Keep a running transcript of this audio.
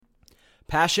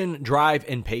Passion, drive,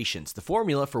 and patience. The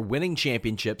formula for winning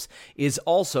championships is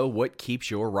also what keeps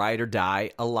your ride or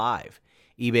die alive.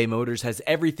 eBay Motors has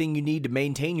everything you need to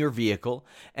maintain your vehicle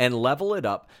and level it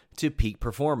up to peak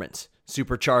performance.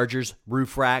 Superchargers,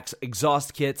 roof racks,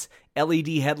 exhaust kits, LED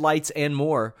headlights, and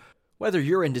more. Whether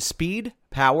you're into speed,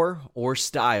 power, or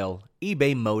style,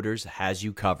 eBay Motors has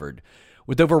you covered.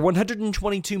 With over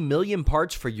 122 million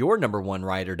parts for your number one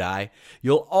ride or die,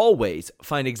 you'll always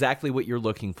find exactly what you're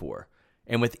looking for.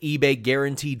 And with eBay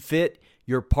Guaranteed Fit,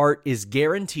 your part is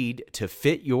guaranteed to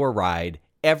fit your ride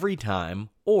every time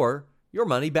or your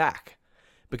money back.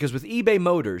 Because with eBay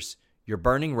Motors, you're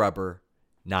burning rubber,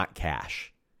 not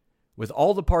cash. With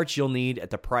all the parts you'll need at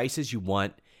the prices you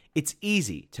want, it's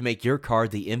easy to make your car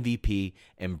the MVP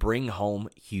and bring home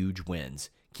huge wins.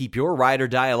 Keep your ride or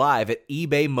die alive at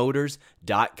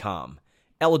ebaymotors.com.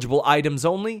 Eligible items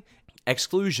only.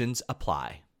 Exclusions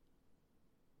apply.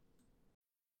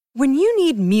 When you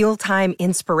need mealtime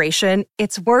inspiration,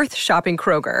 it's worth shopping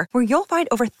Kroger, where you'll find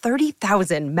over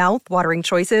 30,000 mouth-watering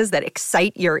choices that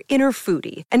excite your inner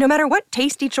foodie. And no matter what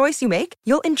tasty choice you make,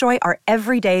 you'll enjoy our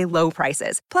everyday low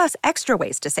prices, plus extra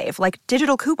ways to save, like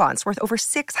digital coupons worth over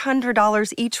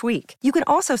 $600 each week. You can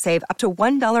also save up to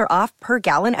 $1 off per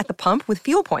gallon at the pump with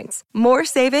fuel points. More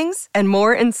savings and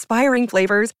more inspiring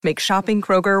flavors make shopping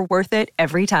Kroger worth it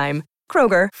every time.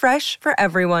 Kroger, fresh for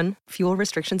everyone. Fuel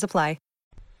restrictions apply.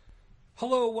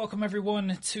 Hello, welcome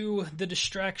everyone to The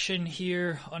Distraction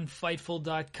here on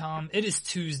Fightful.com. It is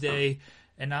Tuesday,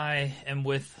 and I am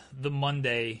with the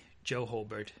Monday, Joe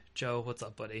Holbert. Joe, what's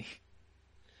up, buddy?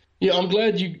 Yeah, I'm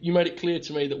glad you made it clear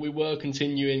to me that we were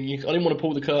continuing. I didn't want to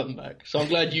pull the curtain back, so I'm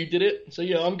glad you did it. So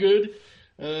yeah, I'm good.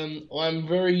 I'm not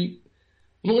going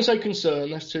to say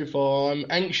concerned, that's too far. I'm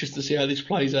anxious to see how this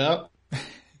plays out.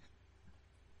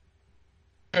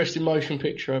 Interesting motion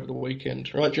picture over the weekend,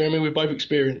 right, Jeremy? We've both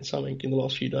experienced something in the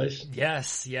last few days.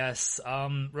 Yes.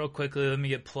 Real quickly, let me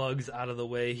get plugs out of the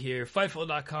way here.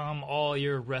 Fightful.com, all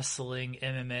your wrestling,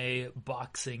 MMA,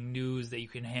 boxing news that you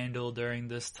can handle during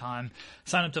this time.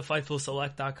 Sign up to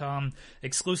FightfulSelect.com.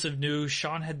 Exclusive news,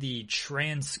 Sean had the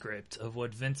transcript of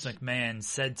what Vince McMahon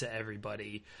said to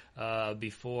everybody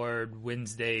before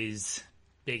Wednesday's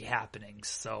big happenings.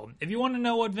 So if you want to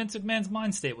know what Vince McMahon's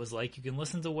mind state was like, you can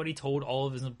listen to what he told all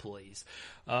of his employees.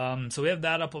 So we have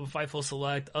that up on Fightful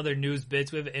Select. Other news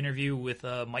bits, we have an interview with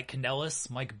Mike Kanellis,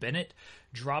 Mike Bennett,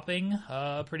 dropping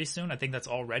pretty soon. I think that's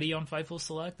already on Fightful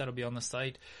Select. That'll be on the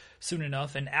site soon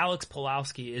enough. And Alex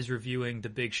Pulowski is reviewing the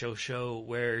Big Show,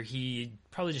 where he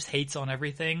probably just hates on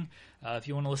everything. If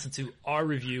you want to listen to our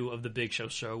review of the Big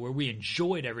Show, where we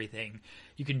enjoyed everything,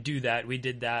 you can do that. We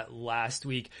did that last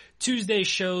week. Tuesday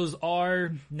shows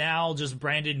are now just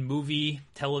branded movie,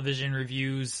 television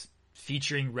reviews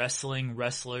featuring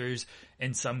wrestlers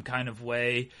in some kind of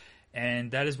way.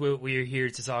 And that is what we are here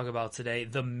to talk about today.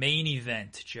 The main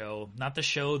event, Joe. Not the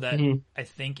show that I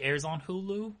think airs on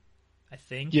Hulu. I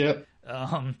think. Yeah.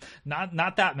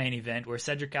 Not that main event where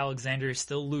Cedric Alexander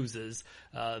still loses.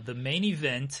 The main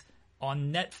event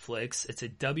on Netflix. It's a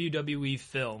WWE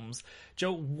Films.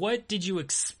 Joe, what did you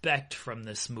expect from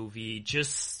this movie?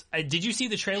 Did you see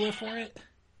the trailer for it?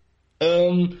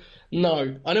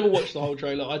 No, I never watched the whole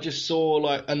trailer. I just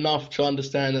saw enough to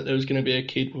understand that there was going to be a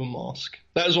kid with a mask.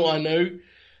 That was what I knew.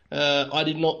 I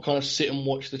did not kind of sit and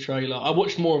watch the trailer. I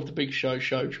watched more of the Big Show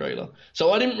trailer.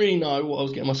 So I didn't really know what I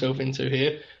was getting myself into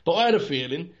here, but I had a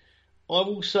feeling. I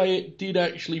will say it did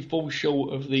actually fall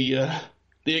short of the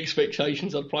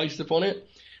expectations I'd placed upon it,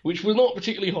 which were not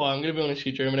particularly high. I'm going to be honest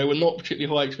with you, Jeremy. They were not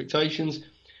particularly high expectations.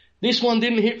 This one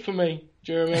didn't hit for me,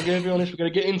 Jeremy. I'm going to be honest. We're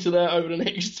going to get into that over the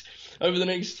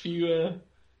next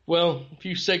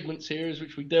few segments here, as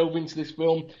which we delve into this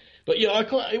film. But yeah,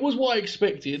 it was what I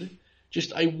expected,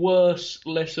 just a worse,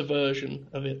 lesser version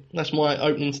of it. That's my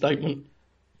opening statement.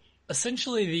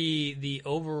 Essentially, the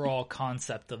overall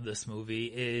concept of this movie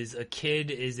is a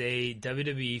kid is a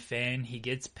WWE fan. He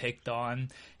gets picked on.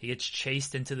 He gets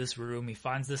chased into this room. He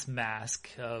finds this mask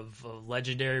of a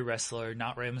legendary wrestler,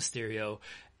 not Rey Mysterio,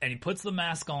 and he puts the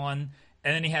mask on,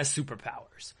 and then he has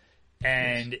superpowers.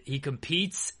 And he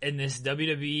competes in this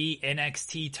WWE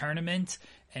NXT tournament,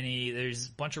 and there's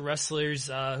a bunch of wrestlers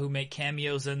who make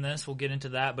cameos in this. We'll get into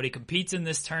that, but he competes in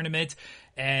this tournament,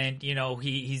 and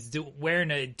he's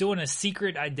doing a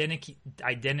secret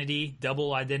identity,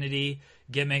 double identity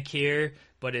gimmick here.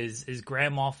 But his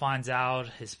grandma finds out,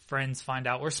 his friends find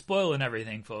out. We're spoiling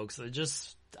everything, folks. So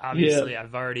just obviously,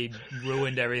 I've already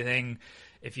ruined everything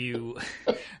if you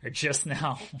are just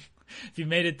now, if you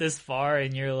made it this far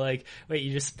and you're like, wait,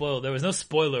 you just spoiled. There was no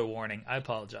spoiler warning. I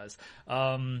apologize.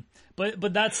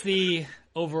 But that's the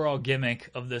overall gimmick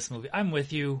of this movie. I'm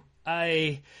with you.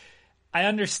 I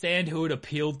understand who it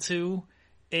appealed to.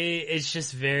 It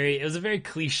was a very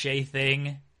cliche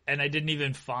thing, and I didn't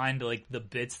even find like the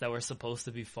bits that were supposed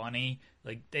to be funny.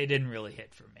 Like, they didn't really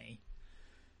hit for me.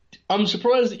 I'm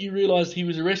surprised that you realised he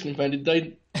was a wrestling fan. Did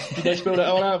they spell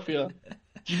that one out for you?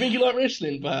 Do you think you like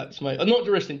wrestling, perhaps, mate? Not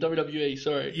wrestling, WWE.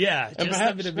 Sorry. Yeah, and just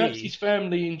perhaps his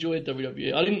family enjoyed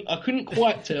WWE. I couldn't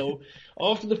quite tell.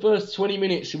 After the first 20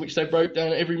 minutes in which they broke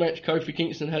down every match Kofi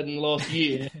Kingston had in the last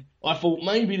year, I thought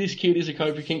maybe this kid is a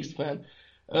Kofi Kingston fan.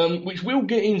 Which we'll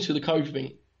get into the Kofi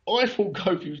thing. I thought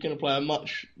Kofi was going to play a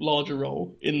much larger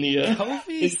role in the...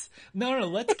 Kofi's... No,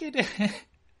 let's get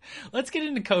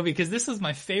into Kofi, because this was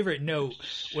my favorite note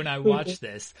when I watched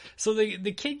this. So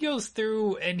the kid goes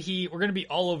through, and we're going to be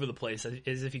all over the place,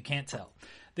 as if you can't tell.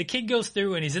 The kid goes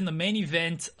through, and he's in the main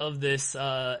event of this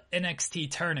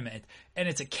NXT tournament, and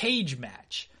it's a cage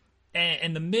match.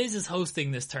 And The Miz is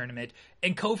hosting this tournament,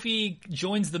 and Kofi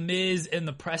joins The Miz in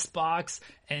the press box,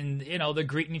 and, they're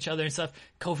greeting each other and stuff.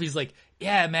 Kofi's like,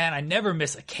 yeah, man, I never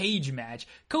miss a cage match.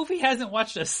 Kofi hasn't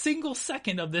watched a single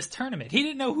second of this tournament. He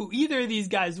didn't know who either of these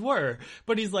guys were,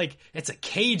 but he's like, it's a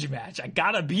cage match. I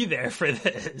gotta be there for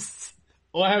this.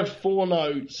 I have 4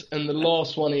 notes, and the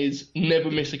last one is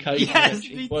never miss a cage match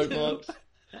in quote marks.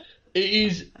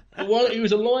 It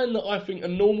was a line that I think a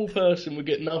normal person would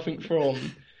get nothing from.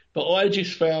 But I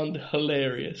just found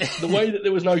hilarious. The way that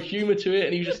there was no humour to it,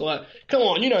 and he was just like, come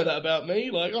on, you know that about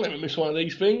me. Like, I never miss one of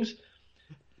these things.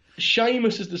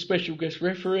 Sheamus as the special guest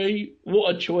referee,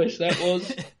 what a choice that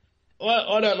was.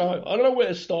 I don't know. I don't know where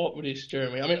to start with this,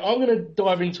 Jeremy. I mean, I'm going to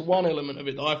dive into one element of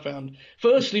it that I found.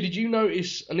 Firstly, did you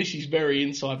notice, and this is very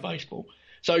inside baseball,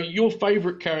 so your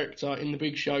favourite character in the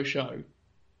Big Show,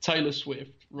 Taylor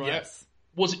Swift, right, yes,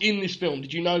 was in this film.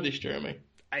 Did you know this, Jeremy?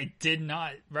 I did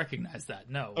not recognize that,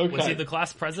 no. Okay. Was he the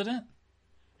class president?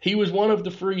 He was one of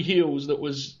the 3 heels that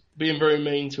was being very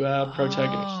mean to our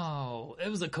protagonist. Oh, it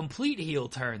was a complete heel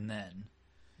turn then.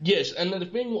 Yes, and the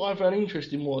thing that I found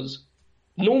interesting was,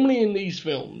 normally in these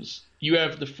films, you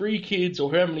have the 3 kids,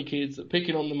 or however many kids, that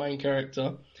picking on the main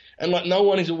character, and like no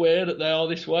one is aware that they are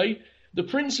this way. The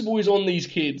principal is on these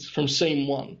kids from scene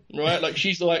 1, right? Like,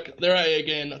 she's like, they're at it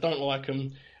again, I don't like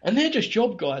them. And they're just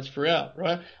job guys throughout,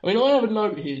 right? I mean, I have a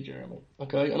note here, Jeremy,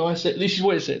 okay? And I said, this is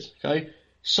what it says, okay?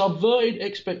 Subverted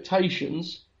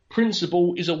expectations,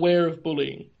 principal is aware of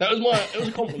bullying. It was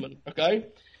a compliment, okay?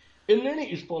 And then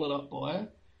it is followed up by,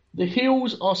 the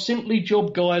heels are simply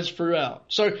job guys throughout.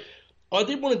 So I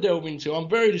did want to delve into, I'm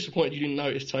very disappointed you didn't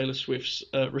notice Taylor Swift's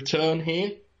return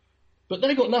here. But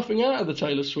they got nothing out of the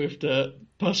Taylor Swift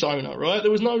persona, right? There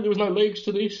was no legs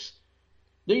to this.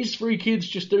 These 3 kids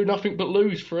just do nothing but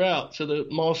lose throughout to the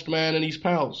masked man and his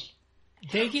pals.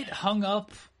 They get hung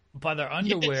up by their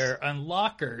underwear on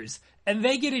lockers, and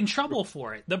they get in trouble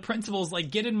for it. The principal's like,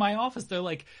 get in my office. They're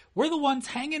like, we're the ones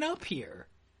hanging up here.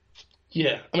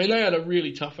 Yeah, I mean, they had a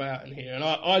really tough out in here, and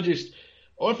I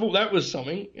thought that was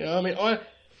something. I mean,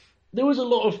 there was a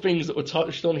lot of things that were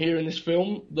touched on here in this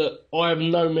film that I have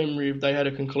no memory of they had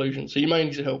a conclusion, so you may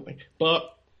need to help me.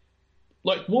 But,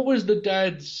 like, what was the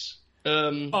dad's...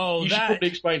 you should probably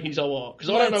explain his whole arc,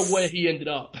 because I don't know where he ended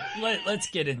up. Let's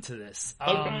get into this.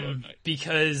 Okay.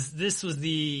 Because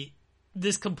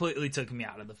this completely took me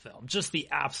out of the film. Just the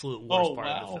absolute worst part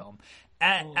of the film.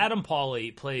 Adam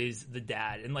Pawley plays the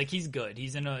dad, and like, he's good.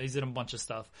 He's in a bunch of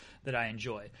stuff that I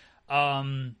enjoy.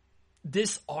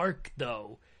 This arc,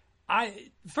 though,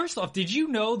 first off, did you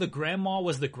know the grandma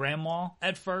was the grandma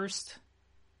at first?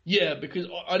 Yeah, because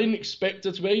I didn't expect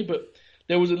her to be, but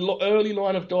there was an early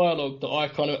line of dialogue that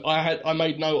I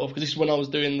made note of, because this is when I was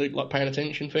doing the paying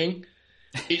attention thing.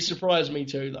 It surprised me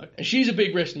too, though. And she's a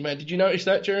big wrestling fan. Did you notice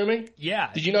that, Jeremy?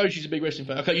 Yeah. Did you know she's a big wrestling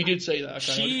fan? Okay, you did say that.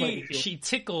 Okay, she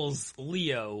tickles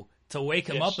Leo to wake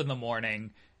him up in the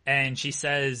morning, and she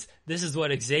says, "This is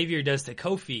what Xavier does to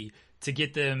Kofi to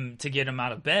get him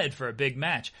out of bed for a big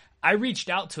match." I reached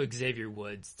out to Xavier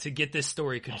Woods to get this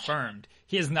story confirmed.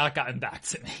 He has not gotten back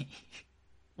to me.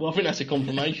 Well, I think that's a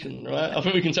confirmation, right? I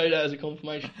think we can say that as a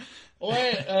confirmation.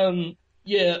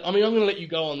 Yeah, I mean, I'm going to let you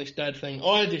go on this dad thing.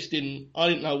 I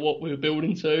didn't know what we were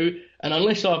building to, and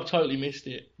unless I've totally missed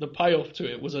it, the payoff to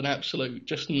it was an absolute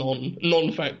just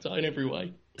non-factor in every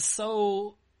way.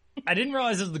 So, I didn't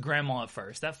realize it was the grandma at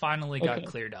first. That finally got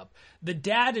cleared up. The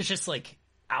dad is just like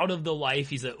out of the life.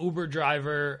 He's an Uber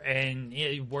driver, and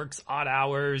he works odd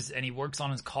hours, and he works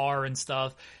on his car and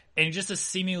stuff, and he just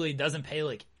seemingly doesn't pay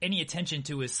like any attention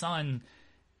to his son.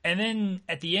 And then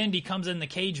at the end, he comes in the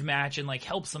cage match and like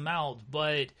helps him out.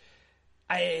 But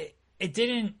it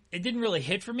didn't really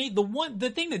hit for me.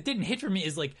 The thing that didn't hit for me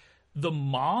is like the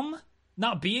mom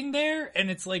not being there,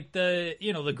 and it's like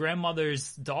the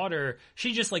grandmother's daughter,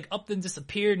 she just like up and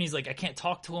disappeared, and he's like, I can't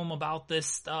talk to him about this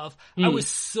stuff. I was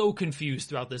so confused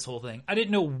throughout this whole thing. I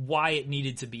didn't know why it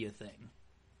needed to be a thing.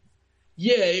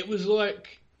 Yeah, it was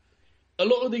like a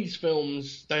lot of these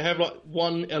films, they have like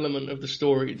one element of the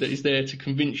story that is there to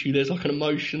convince you there's like an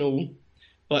emotional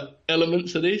like element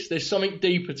to this. There's something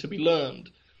deeper to be learned.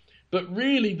 But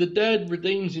really, the dad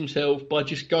redeems himself by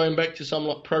just going back to some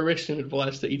like pro wrestling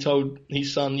advice that he told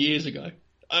his son years ago,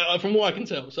 from what I can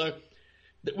tell. So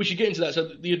we should get into that.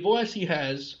 So the advice he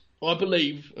has, I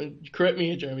believe, and correct me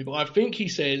here, Jeremy, but I think he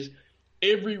says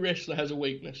every wrestler has a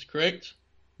weakness, correct?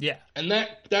 Yeah. And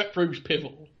that proves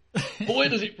pivotal. Boy,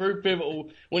 does it prove pivotal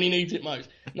when he needs it most.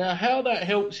 Now, how that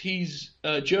helps his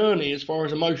journey as far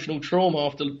as emotional trauma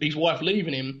after his wife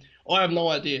leaving him, I have no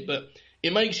idea, but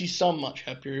it makes his son much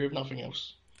happier, if nothing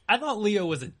else. I thought Leo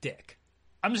was a dick.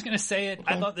 I'm just going to say it.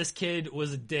 Okay. I thought this kid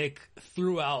was a dick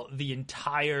throughout the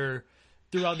entire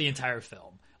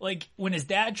film. Like, when his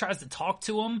dad tries to talk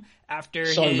to him after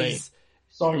So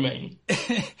mean.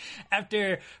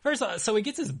 After, first of all, so he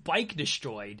gets his bike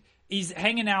destroyed. He's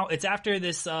hanging out. It's after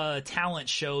this talent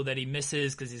show that he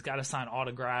misses because he's got to sign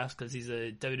autographs because he's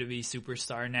a WWE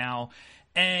superstar now.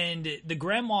 And the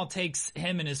grandma takes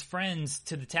him and his friends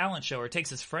to the talent show, or takes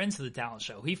his friends to the talent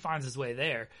show. He finds his way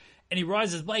there, and he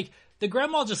rides his bike. The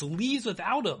grandma just leaves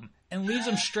without him and leaves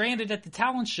him stranded at the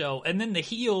talent show. And then the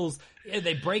heels,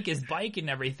 they break his bike and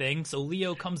everything. So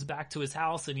Leo comes back to his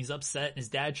house, and he's upset, and his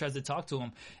dad tries to talk to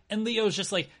him. And Leo's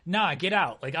just like, nah, get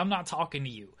out. Like, I'm not talking to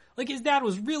you. Like, his dad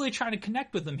was really trying to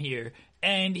connect with him here,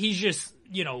 and he's just,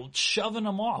 shoving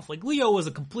him off. Like, Leo was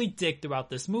a complete dick throughout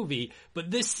this movie,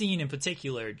 but this scene in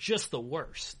particular, just the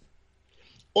worst.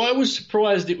 I was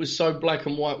surprised it was so black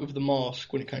and white with the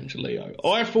mask when it came to Leo.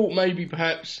 I thought maybe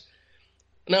perhaps...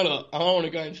 Now, look, I don't want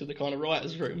to go into the kind of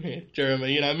writer's room here,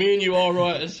 Jeremy. Me and you are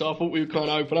writers, so I thought we would kind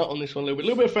of open up on this one a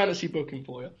little bit of fantasy booking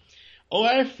for you.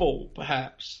 I thought,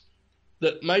 perhaps,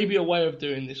 that maybe a way of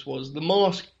doing this was the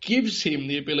mask gives him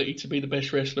the ability to be the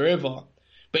best wrestler ever,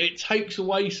 but it takes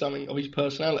away something of his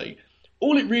personality.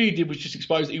 All it really did was just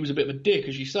expose that he was a bit of a dick,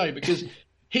 as you say, because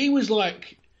he was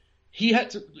like, he had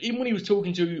to, even when he was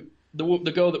talking to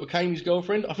the girl that became his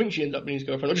girlfriend, I think she ended up being his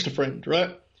girlfriend, or just a friend,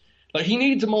 right? Like, he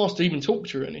needed the mask to even talk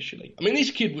to her initially. I mean,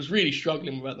 this kid was really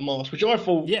struggling without the mask, which I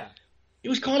thought, yeah, it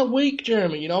was kind of weak,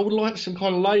 Jeremy. I would like some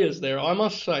kind of layers there. I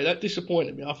must say, that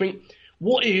disappointed me. I think,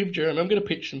 what if, Jeremy, I'm going to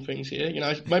pitch some things here,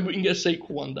 maybe we can get a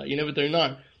sequel one day, you never do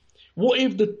know. What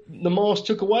if the mask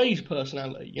took away his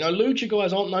personality? Lucha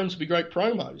guys aren't known to be great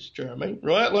promos, Jeremy,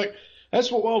 right? Like,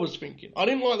 that's what I was thinking. I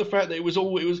didn't like the fact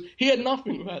that he had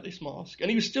nothing without this mask, and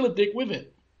he was still a dick with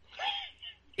it.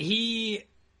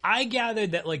 I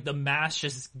gathered that, like, the mask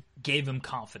just gave him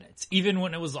confidence, even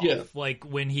when it was off. Yeah. Like,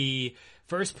 when he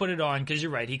first put it on, because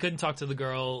you're right, he couldn't talk to the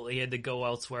girl, he had to go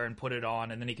elsewhere and put it on,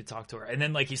 and then he could talk to her. And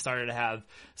then, like, he started to have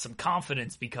some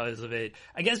confidence because of it.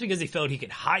 I guess because he felt he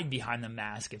could hide behind the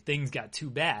mask if things got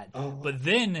too bad. Oh. But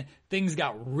then things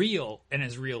got real in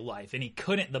his real life, and he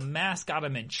couldn't. The mask got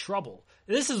him in trouble.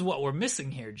 This is what we're missing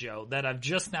here, Joe, that I've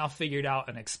just now figured out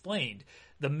and explained.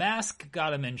 The mask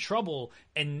got him in trouble,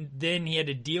 and then he had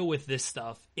to deal with this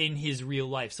stuff in his real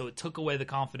life. So it took away the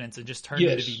confidence and just turned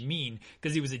him to be mean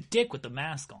because he was a dick with the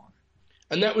mask on.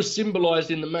 And that was symbolized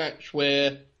in the match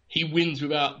where he wins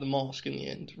without the mask in the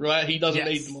end, right? He doesn't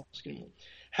need the mask anymore.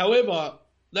 However,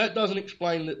 that doesn't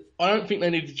explain that. I don't think they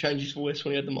needed to change his voice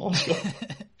when he had the mask on.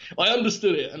 I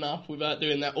understood it enough without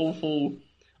doing that awful...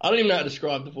 I don't even know how to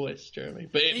describe the voice, Jeremy.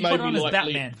 But it he made put on me his like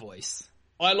Batman voice.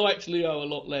 I liked Leo a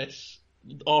lot less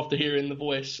after hearing the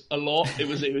voice a lot. It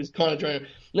was kind of draining.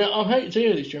 Now, I hate to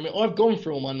hear this, Jeremy. I've gone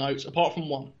through all my notes apart from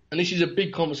one. And this is a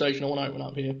big conversation I want to open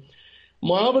up here.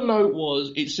 My other note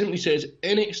was, it simply says,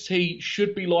 NXT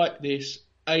should be like this.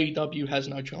 AEW has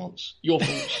no chance. Your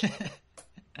thoughts?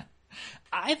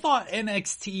 I thought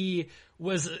NXT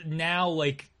was now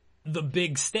like the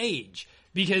big stage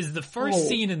because the first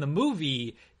scene in the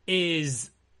movie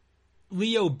is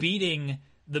Leo beating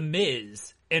The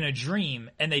Miz in a dream,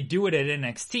 and they do it at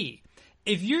NXT.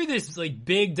 If you're this like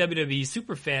big WWE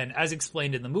superfan, as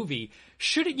explained in the movie,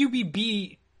 shouldn't you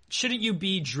be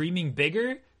dreaming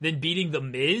bigger than beating The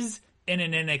Miz in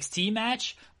an NXT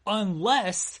match?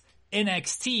 Unless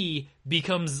NXT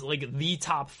becomes like the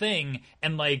top thing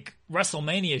and like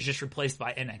WrestleMania is just replaced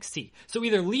by NXT. So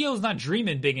either Leo's not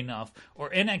dreaming big enough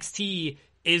or NXT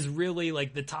is really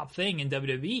like the top thing in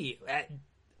WWE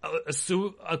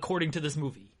according to this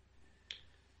movie.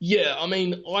 Yeah, I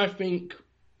mean, I think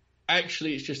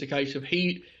actually it's just a case of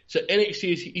so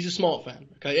NXT he's a smart fan.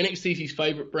 Okay, NXT is his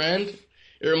favourite brand.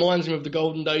 It reminds him of the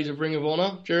golden days of Ring of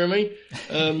Honor, Jeremy.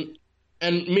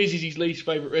 And Miz is his least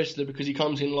favourite wrestler because he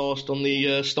comes in last on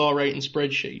the star rating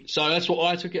spreadsheet. So that's what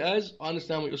I took it as. I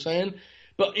understand what you're saying.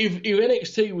 But if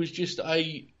NXT was just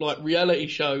a reality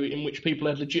show in which people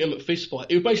had legitimate fistfight,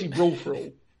 it was basically Brawl for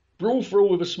All. Brawl for All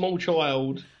with a small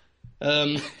child,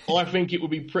 I think it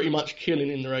would be pretty much killing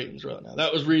in the ratings right now.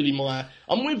 That was really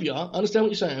I'm with you, I understand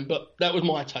what you're saying, but that was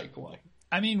my takeaway.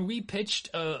 I mean, we pitched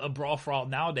a Brawl for All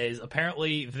nowadays.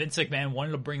 Apparently, Vince McMahon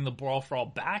wanted to bring the Brawl for All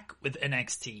back with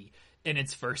NXT in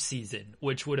its first season,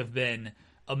 which would have been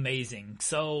amazing.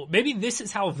 So maybe this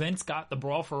is how Vince got the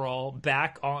Brawl for All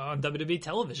back on WWE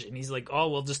television. He's like, oh,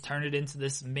 we'll just turn it into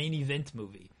this main event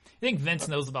movie. You think Vince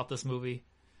knows about this movie?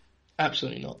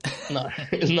 Absolutely not. No,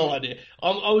 he has no idea.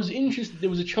 I was interested. There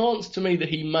was a chance to me that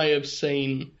he may have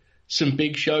seen some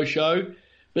Big Show,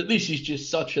 but this is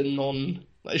just such a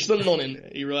it's a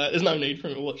non-entity, right? There's no need for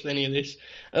him to watch any of this.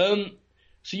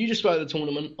 So you just spoke of the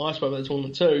tournament. I spoke about the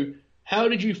tournament too. How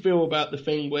did you feel about the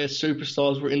thing where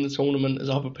superstars were in the tournament as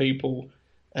other people,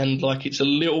 and it's a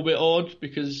little bit odd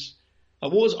because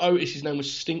what was Otis? His name was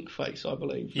Stinkface, I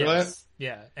believe. Yes. Right?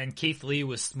 Yeah, and Keith Lee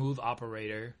was Smooth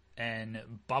Operator, and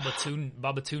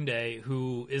Babatunde,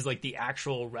 who is the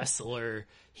actual wrestler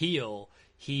heel,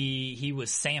 he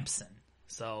was Samson.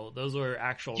 So those were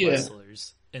actual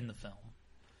wrestlers in the film.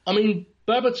 I mean,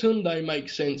 Babatunde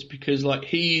makes sense because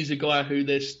he's a guy who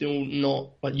they're still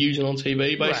not using on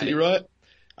TV, basically, right?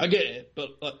 I get it,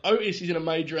 but Otis is in a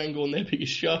major angle on their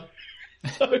biggest show.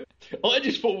 So I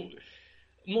just thought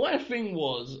my thing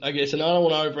was, I guess, and I don't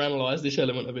want to overanalyze this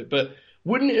element of it, but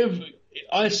wouldn't it have?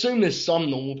 I assume there's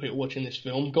some normal people watching this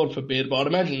film, God forbid, but I'd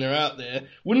imagine they're out there.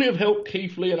 Wouldn't it have helped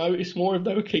Keith Lee and Otis more if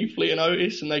they were Keith Lee and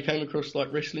Otis and they came across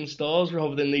wrestling stars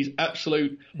rather than these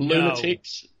absolute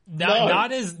lunatics?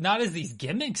 Not as these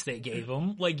gimmicks they gave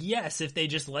them. Yes, if they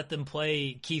just let them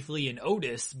play Keith Lee and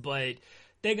Otis, but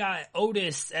they got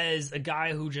Otis as a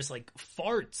guy who just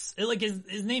farts.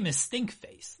 His name is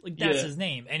Stinkface. That's his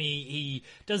name. And he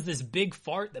does this big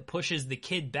fart that pushes the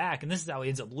kid back. And this is how he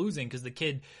ends up losing because the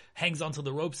kid hangs onto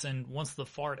the ropes, and once the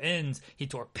fart ends, he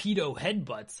torpedo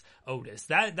headbutts Otis.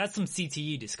 That's some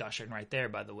CTE discussion right there,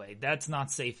 by the way. That's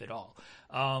not safe at all.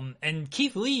 And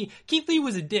Keith Lee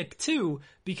was a dick too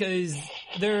because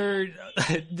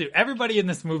everybody in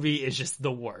this movie is just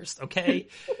the worst, okay?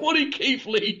 What did Keith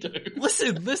Lee do?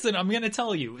 Listen, I'm gonna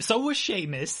tell you. So was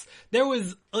Sheamus. There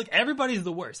was, everybody's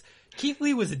the worst. Keith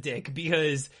Lee was a dick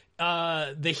because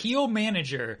the heel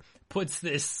manager puts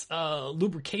this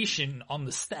lubrication on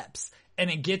the steps, and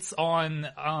it gets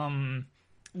on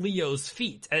Leo's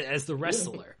feet as the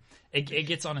wrestler. It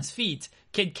gets on his feet.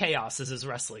 Kid Chaos is his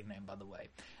wrestling name, by the way.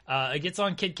 It gets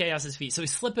on Kid Chaos's feet, so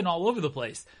he's slipping all over the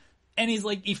place. And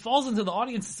he falls into the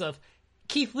audience and stuff.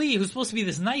 Keith Lee, who's supposed to be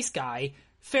this nice guy,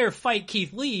 fair fight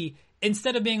Keith Lee,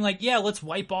 instead of being yeah, let's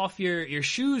wipe off your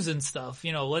shoes and stuff.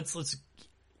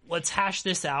 Let's hash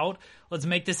this out. Let's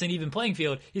make this an even playing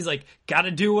field. He's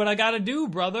gotta do what I gotta do,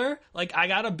 brother. I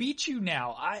gotta beat you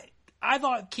now. I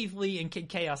thought Keith Lee and Kid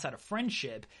Chaos had a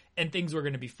friendship and things were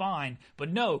gonna be fine.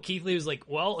 But no, Keith Lee was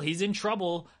well, he's in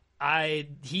trouble.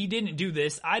 He didn't do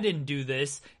this. I didn't do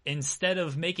this. Instead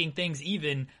of making things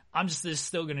even, I'm just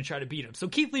still gonna try to beat him. So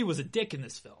Keith Lee was a dick in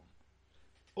this film.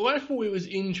 Well, I thought it was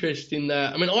interesting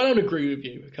that, I mean, I don't agree with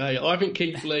you, okay? I think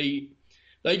Keith Lee,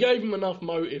 they gave him enough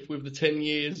motive with the 10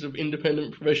 years of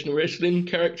independent professional wrestling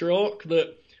character arc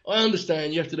that I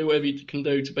understand you have to do whatever you can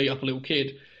do to beat up a little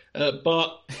kid.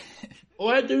 But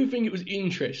I do think it was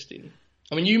interesting.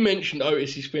 I mean, you mentioned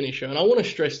Otis's finisher, and I want to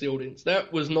stress the audience,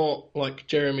 that was not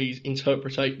Jeremy's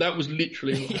interpretation. That was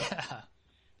literally what happened.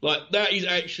 That is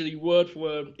actually word for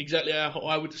word exactly how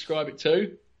I would describe it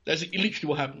too. That's literally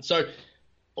what happened. So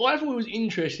I thought it was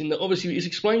interesting that obviously it's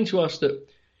explained to us that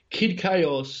Kid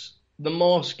Chaos, the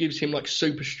mask gives him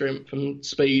super strength and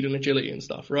speed and agility and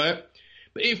stuff, right?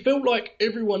 But it felt like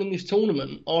everyone in this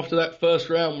tournament, after that first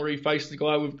round where he faced the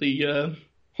guy with the,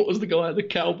 the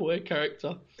cowboy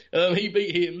character, he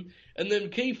beat him. And then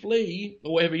Keith Lee,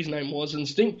 or whatever his name was, and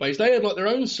Stinkface, they had their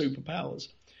own superpowers.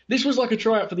 This was like a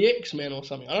tryout for the X-Men or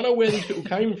something. I don't know where these people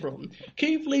came from.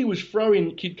 Keith Lee was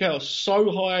throwing Kid Chaos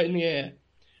so high in the air.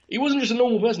 He wasn't just a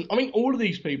normal person. I mean, all of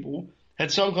these people had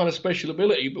some kind of special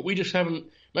ability, but we just haven't.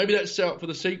 Maybe that's set up for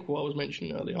the sequel I was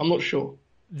mentioning earlier. I'm not sure.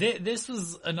 This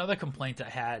was another complaint I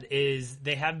had, is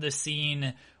they have the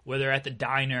scene where they're at the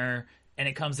diner and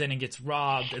it comes in and gets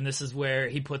robbed, and this is where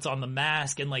he puts on the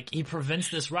mask and he prevents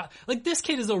this rob. This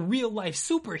kid is a real life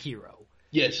superhero.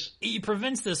 Yes. He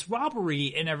prevents this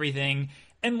robbery and everything,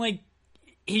 and like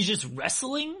he's just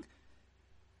wrestling.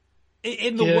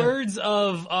 In the words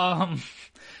of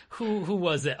who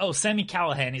was it? Oh, Sami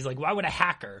Callihan. He's like, why would a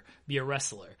hacker be a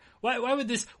wrestler? Why would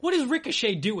this? What is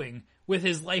Ricochet doing with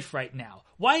his life right now?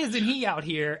 Why isn't he out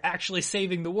here actually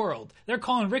saving the world? They're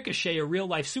calling Ricochet a real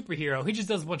life superhero. He just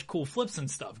does a bunch of cool flips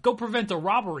and stuff. Go prevent a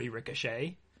robbery,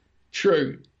 Ricochet.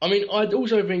 True. I mean, I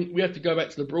also think we have to go back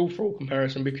to the Brawl for All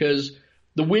comparison, because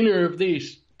the winner of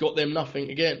this got them nothing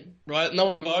again, right? No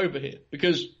one got over here,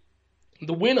 because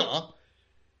the winner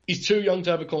is too young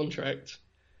to have a contract,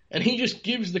 and he just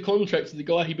gives the contract to the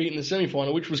guy he beat in the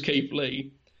semi-final, which was Keith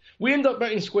Lee. We end up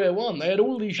back in square one. They had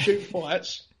all these shoot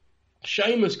fights.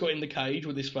 Sheamus got in the cage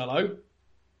with this fellow,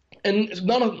 and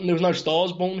there was no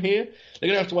stars born here. They're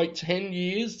going to have to wait 10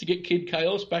 years to get Kid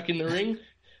Chaos back in the ring.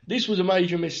 This was a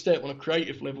major misstep on a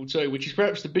creative level too, which is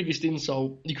perhaps the biggest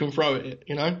insult you can throw at it,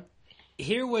 you know?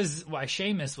 Here was why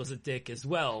Sheamus was a dick as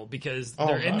well, because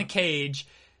they're in the cage.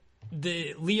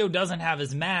 Leo doesn't have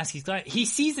his mask. He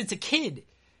sees it's a kid,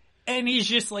 and he's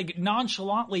just like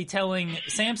nonchalantly telling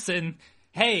Samson,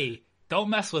 hey, don't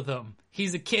mess with him.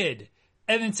 He's a kid.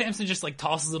 And then Samson just like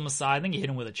tosses him aside. I think he hit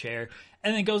him with a chair,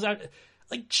 and then goes out.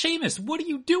 Like, Sheamus, what are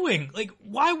you doing? Like,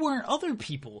 why weren't other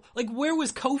people? Like, where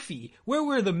was Kofi? Where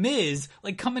were the Miz?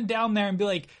 Like, coming down there and be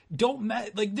like,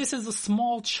 like, this is a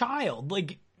small child.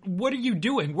 Like, what are you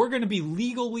doing? We're going to be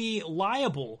legally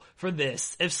liable for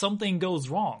this if something goes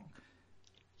wrong.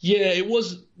 Yeah, there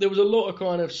was a lot of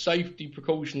kind of safety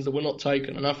precautions that were not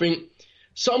taken. And I think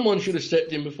someone should have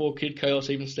stepped in before Kid Chaos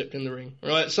even stepped in the ring,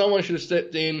 right? Someone should have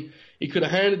stepped in. He could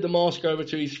have handed the mask over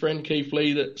to his friend Keith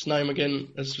Lee, that's name again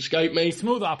has escaped me.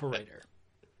 Smooth operator.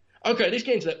 Okay, let's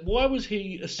get into that. Why was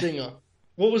he a singer?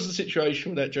 What was the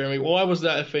situation with that, Jeremy? Why was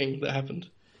that a thing that happened?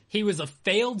 He was a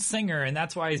failed singer, and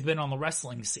that's why he's been on the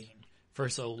wrestling scene for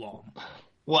so long.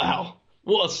 Wow.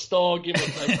 What a star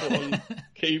gimmick they put on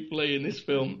Keith Lee in this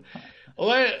film.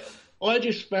 I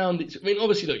just found it... I mean,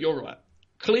 obviously, look, you're right.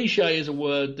 Cliche is a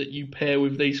word that you pair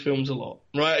with these films a lot,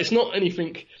 right? It's not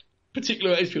anything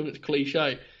particular about this film that's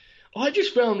cliche. I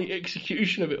just found the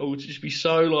execution of it all to just be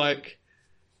so, like,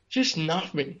 just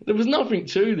nothing. There was nothing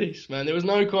to this, man. There was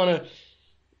no kind of...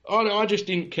 I just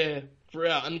didn't care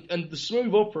throughout. And the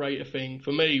smooth operator thing,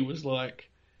 for me, was like...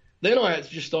 Then I had to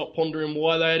just start pondering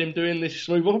why they had him doing this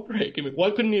smooth operator gimmick.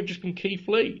 Why couldn't he have just been Keith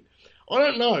Lee? I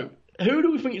don't know. Who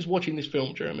do we think is watching this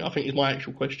film, Jeremy? I think is my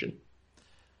actual question.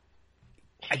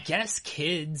 I guess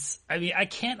kids. I mean, I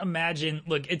can't imagine...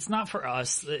 Look, it's not for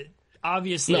us.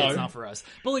 Obviously, It's not for us.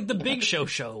 But, like, the Big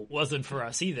Show wasn't for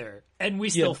us either. And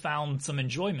we still found some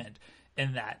enjoyment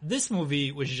in that. This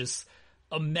movie was just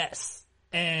a mess.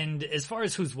 And as far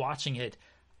as who's watching it,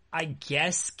 I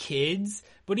guess kids.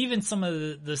 But even some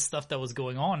of the stuff that was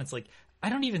going on, it's like, I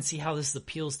don't even see how this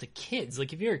appeals to kids.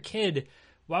 Like, if you're a kid,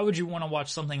 why would you want to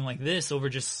watch something like this over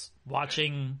just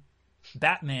watching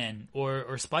Batman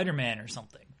or Spider-Man or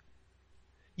something?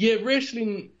 Yeah,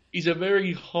 wrestling is a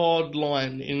very hard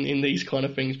line in these kind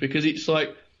of things, because it's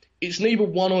like, it's neither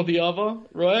one or the other,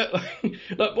 right?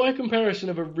 Like, by comparison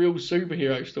of a real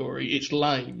superhero story, it's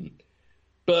lame.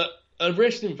 But a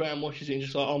wrestling fan watches it and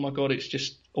just like, oh my God, it's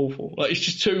just awful. Like, it's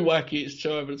just too wacky, it's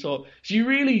too over the top. So you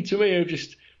really, to me, have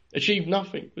just achieved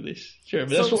nothing with this. Sure,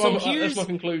 but that's my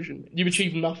conclusion. You've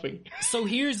achieved nothing. So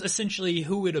here's essentially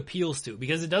who it appeals to,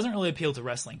 because it doesn't really appeal to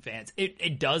wrestling fans.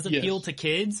 It does appeal to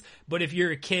kids, but if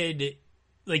you're a kid,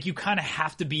 like, you kind of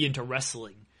have to be into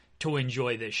wrestling to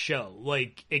enjoy this show.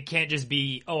 Like, it can't just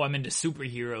be, oh, I'm into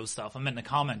superhero stuff, I'm into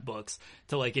comic books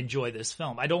to, like, enjoy this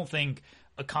film. I don't think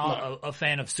a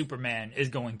fan of Superman is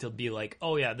going to be like,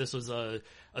 oh yeah, this was a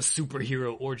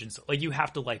superhero origin story. Like, you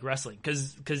have to like wrestling,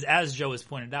 because as Joe has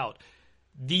pointed out,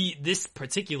 this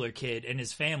particular kid and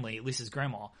his family, at least his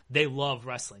grandma, they love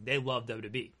wrestling. They love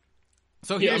WWE.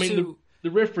 So yeah, I mean,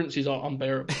 the references are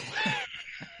unbearable.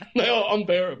 They are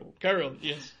unbearable. Carry on,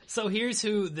 yes. So here's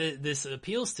who this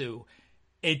appeals to.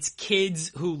 It's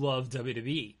kids who love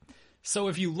WWE. So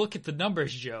if you look at the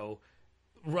numbers, Joe,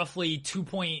 roughly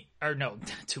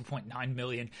 2.9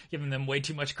 million, giving them way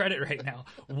too much credit right now.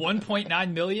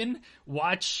 1.9 million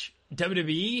watch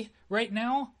WWE right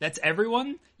now. That's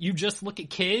everyone. You just look at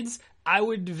kids. I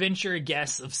would venture a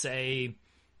guess of, say,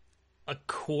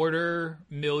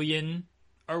 250,000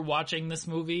 are watching this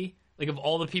movie. Like, of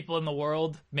all the people in the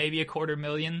world, maybe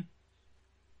 250,000.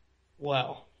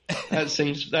 Wow. That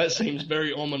seems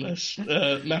very ominous.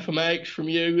 Mathematics from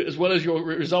you, as well as your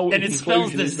result. And it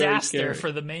spells disaster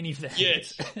for the main event.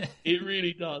 Yes, it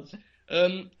really does.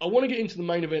 I want to get into the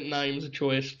main event names of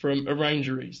choice from a range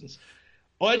of reasons.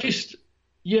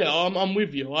 Yeah, I'm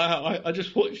with you. I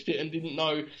just watched it and didn't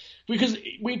know, because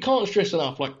we can't stress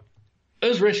enough. Like,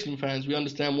 as wrestling fans, we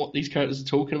understand what these characters are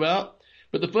talking about.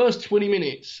 But the first 20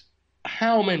 minutes,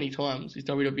 how many times is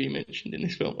WWE mentioned in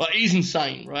this film? Like, he's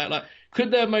insane, right? Like,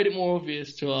 could they have made it more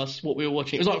obvious to us what we were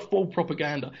watching? It was like full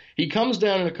propaganda. He comes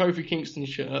down in a Kofi Kingston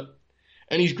shirt,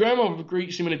 and his grandmother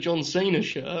greets him in a John Cena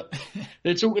shirt.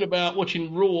 They're talking about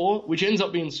watching Raw, which ends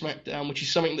up being SmackDown, which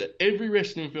is something that every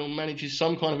wrestling film manages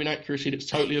some kind of inaccuracy that's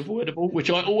totally avoidable, which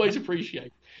I always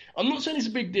appreciate. I'm not saying it's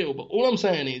a big deal, but all I'm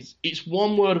saying is it's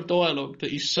one word of dialogue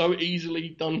that is so easily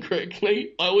done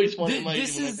correctly. I always find it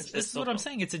amazing. This is what I'm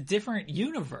saying. It's a different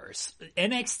universe.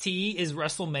 NXT is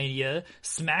WrestleMania.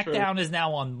 SmackDown is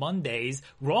now on Mondays.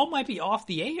 Raw might be off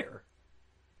the air.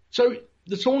 So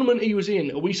the tournament he was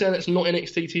in, are we saying that's not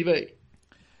NXT TV?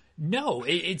 No,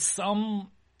 it's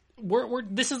some.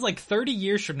 This is like 30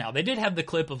 years from now. They did have the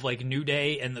clip of like New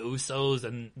Day and the Usos,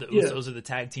 and the Usos are the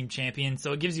tag team champions.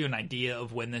 So it gives you an idea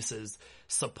of when this is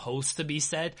supposed to be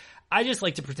set. I just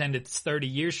like to pretend it's 30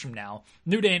 years from now.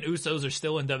 New Day and Usos are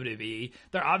still in WWE.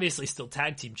 They're obviously still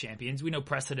tag team champions. We know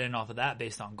precedent off of that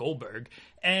based on Goldberg.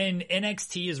 And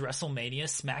NXT is WrestleMania.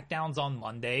 SmackDown's on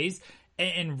Mondays.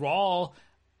 And Raw,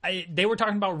 they were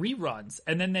talking about reruns.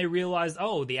 And then they realized,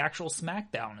 oh, the actual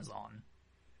SmackDown is on.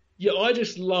 Yeah, I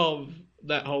just love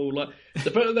that whole, like, the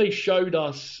fact that they showed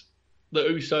us the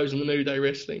Usos and the New Day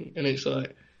wrestling, and it's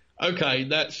like, okay,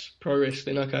 that's pro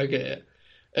wrestling, okay, I get it.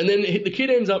 And then the kid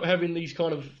ends up having these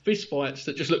kind of fist fights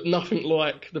that just look nothing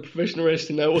like the professional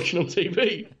wrestling they're watching on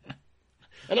TV.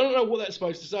 And I don't know what that's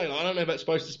supposed to say. Like, I don't know if that's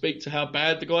supposed to speak to how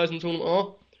bad the guys in the tournament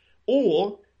are,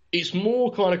 or it's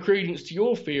more kind of credence to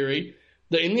your theory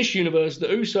that in this universe, the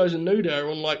Usos and New Day are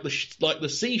on like the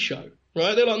C show,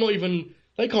 right? They're like not even...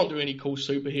 They can't do any cool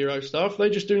superhero stuff. They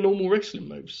just do normal wrestling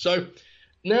moves. So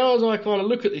now as I kind of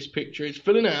look at this picture, it's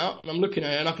filling out, and I'm looking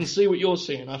at it, and I can see what you're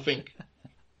seeing, I think.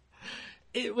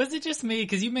 Was it just me?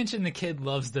 Because you mentioned the kid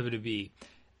loves WWE.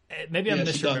 Maybe I'm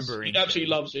misremembering. He absolutely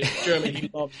loves it. Jeremy, he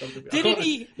loves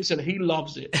WWE. Listen, he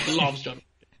loves it. He loves WWE.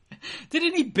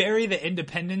 Didn't he bury the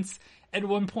independents at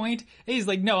one point? He's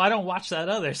like, no, I don't watch that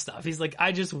other stuff. He's like,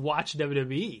 I just watch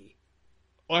WWE.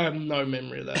 I have no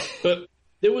memory of that. But...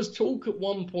 There was talk at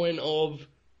one point of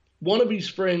one of his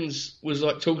friends was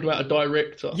like talking about a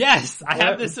director. Yes, I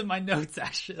have this in my notes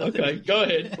actually. Okay, go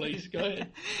ahead, please. Go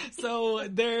ahead. So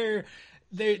they're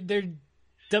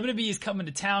WWE is coming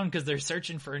to town because they're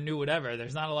searching for a new whatever.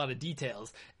 There's not a lot of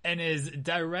details, and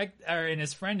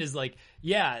his friend is like,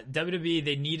 yeah, WWE,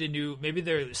 they need a new. Maybe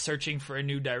they're searching for a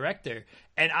new director.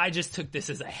 And I just took this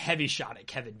as a heavy shot at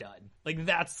Kevin Dunn. Like,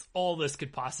 that's all this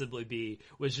could possibly be,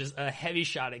 was just a heavy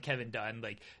shot at Kevin Dunn.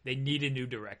 Like, they need a new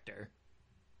director.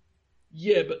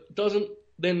 Yeah, but doesn't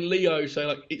then Leo say,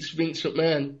 like, it's Vince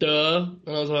McMahon, duh?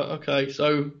 And I was like, okay,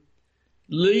 so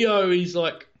Leo is,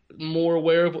 like, more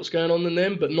aware of what's going on than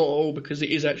them, but not all, because it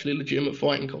is actually a legitimate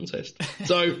fighting contest.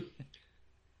 So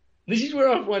this is where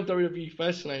I find WWE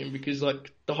fascinating, because,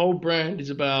 like, the whole brand is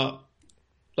about,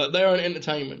 like, they're an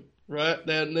entertainment. Right?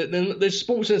 There's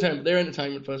sports entertainment. They're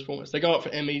entertainment first and foremost. They go up for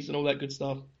Emmys and all that good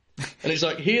stuff. And it's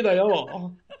like, here they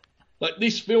are. Like,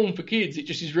 this film for kids, it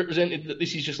just is represented that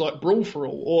this is just like Brawl for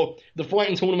All, or the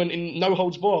fighting tournament in No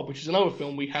Holds Barred, which is another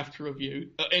film we have to review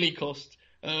at any cost.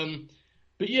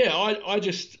 But yeah, I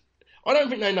don't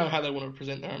think they know how they want to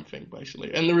present their own thing,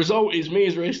 basically. And the result is me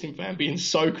as a wrestling fan being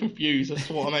so confused as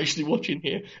to what I'm actually watching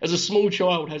here. As a small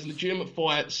child, has legitimate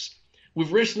fights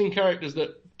with wrestling characters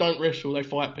that don't wrestle, they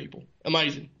fight people.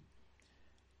 Amazing.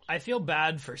 I feel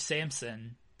bad for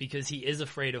Samson because he is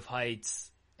afraid of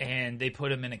heights and they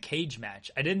put him in a cage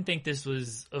match. I didn't think this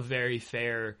was a very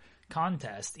fair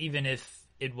contest, even if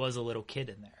it was a little kid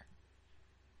in there.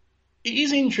 It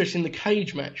is interesting, the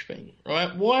cage match thing,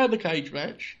 right? Why the cage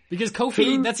match? Because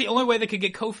Kofi, that's the only way they could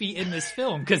get Kofi in this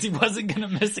film, because he wasn't going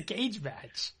to miss a cage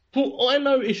match. Well, I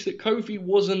noticed that Kofi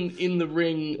wasn't in the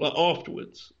ring like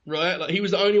afterwards, right? Like, he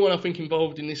was the only one I think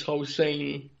involved in this whole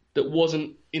scene that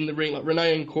wasn't in the ring. Like,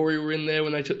 Renee and Corey were in there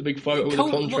when they took the big photo with the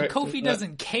contract. Look, Kofi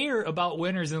doesn't care about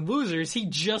winners and losers. He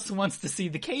just wants to see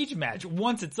the cage match.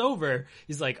 Once it's over,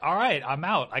 he's like, all right, I'm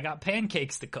out. I got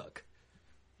pancakes to cook.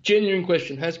 Genuine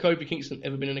question: has Kofi Kingston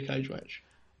ever been in a cage match?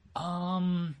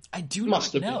 I do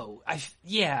not know.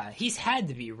 Yeah, he's had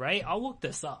to be, right? I'll look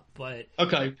this up, but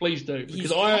okay, please do, because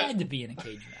he's had to be in a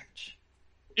cage match.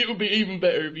 It would be even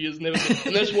better if he has never been,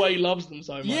 and that's why he loves them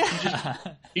so much. Yeah.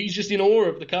 He's just in awe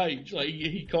of the cage. Like,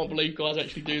 he can't believe guys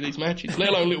actually do these matches, let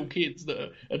alone little kids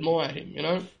that admire him. You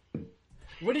know.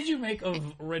 What did you make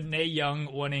of Renee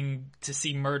Young wanting to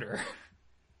see murder?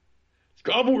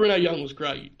 I thought Renee Young was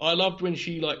great. I loved when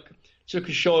she took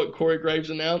a shot at Corey Graves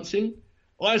announcing.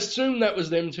 I assume that was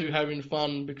them two having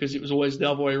fun because it was always the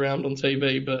other way around on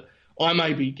TV, but I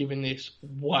may be giving this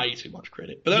way too much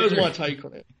credit. But that was my take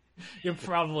on it. You're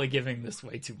probably giving this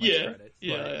way too much credit.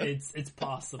 But it's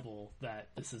possible that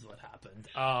this is what happened.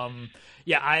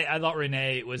 I thought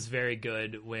Renee was very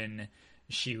good when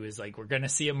she was like, we're going to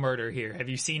see a murder here. Have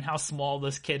you seen how small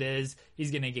this kid is?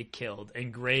 He's going to get killed.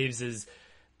 And Graves is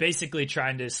basically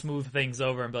trying to smooth things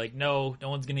over and be like, no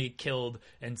one's going to get killed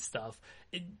and stuff.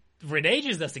 Renee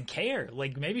just doesn't care.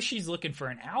 Like, maybe she's looking for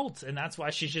an out, and that's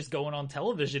why she's just going on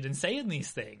television and saying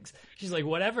these things. She's like,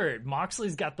 whatever,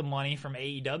 Moxley's got the money from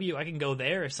AEW. I can go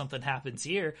there if something happens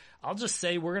here. I'll just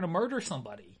say we're going to murder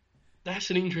somebody.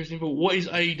 That's an interesting thought. What is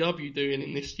AEW doing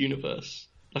in this universe?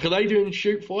 Like, are they doing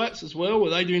shoot fights as well? Are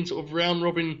they doing sort of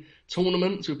round-robin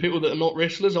tournaments with people that are not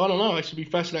wrestlers? I don't know. It should be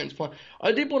fascinating to find.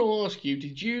 I did want to ask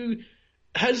you,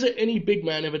 has any big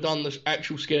man ever done this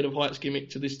actual scared of heights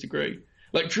gimmick to this degree?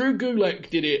 Like, Drew Gulak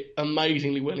did it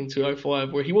amazingly well in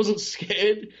 205, where he wasn't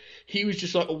scared. He was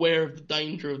just, like, aware of the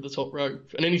danger of the top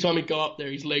rope. And anytime he'd go up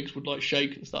there, his legs would, like,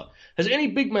 shake and stuff. Has any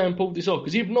big man pulled this off?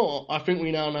 Because if not, I think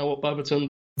we now know what Babaton...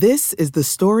 This is the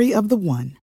story of the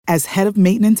one. As head of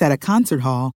maintenance at a concert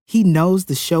hall, he knows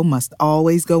the show must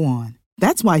always go on.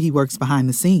 That's why he works behind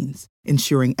the scenes,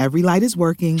 ensuring every light is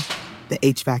working, the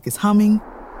HVAC is humming,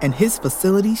 and his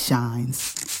facility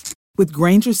shines. With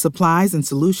Grainger's supplies and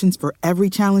solutions for every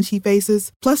challenge he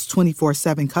faces, plus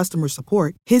 24/7 customer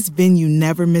support, his venue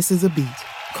never misses a beat.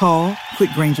 Call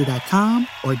quickgrainger.com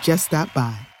or just stop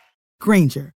by.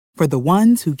 Grainger, for the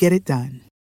ones who get it done.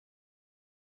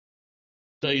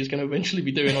 He's going to eventually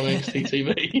be doing on NXT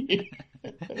TV.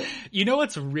 You know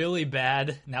what's really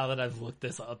bad, now that I've looked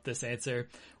this answer,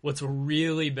 what's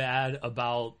really bad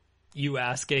about you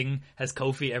asking, has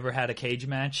Kofi ever had a cage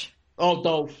match? Oh,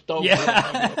 Dolph.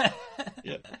 Yeah.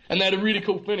 Yeah. And they had a really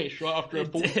cool finish right after a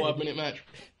 45-minute match.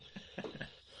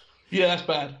 Yeah, that's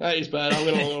bad. That is bad. I'm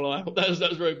not going to lie. That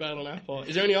was very bad on our part.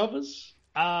 Is there any others?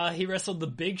 He wrestled the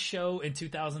Big Show in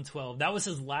 2012. That was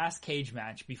his last cage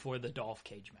match before the Dolph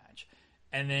cage match.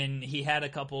 And then he had a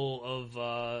couple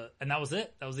of, and that was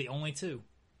it. That was the only two.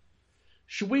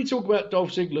 Should we talk about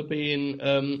Dolph Ziggler being,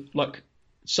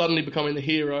 suddenly becoming the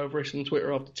hero of wrestling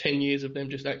Twitter after 10 years of them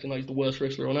just acting like he's the worst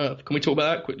wrestler on earth? Can we talk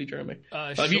about that quickly, Jeremy?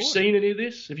 Sure. Have you seen any of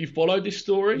this? Have you followed this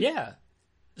story? Yeah.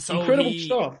 So incredible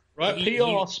stuff, right?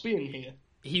 PR spin here.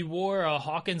 He wore a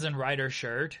Hawkins and Ryder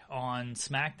shirt on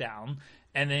SmackDown,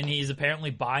 and then he's apparently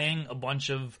buying a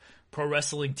bunch of Pro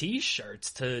Wrestling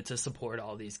T-shirts to support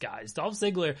all these guys. Dolph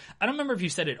Ziggler, I don't remember if you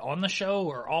said it on the show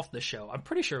or off the show. I'm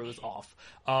pretty sure it was off.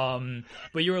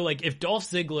 But you were like, if Dolph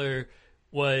Ziggler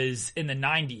was in the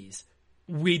 90s,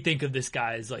 we think of this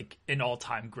guy as like an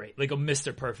all-time great, like a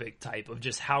Mr. Perfect type of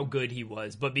just how good he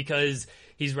was. But because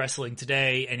he's wrestling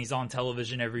today and he's on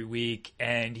television every week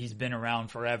and he's been around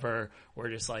forever, we're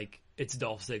just like, it's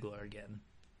Dolph Ziggler again.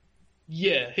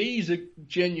 Yeah, he's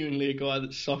genuinely a guy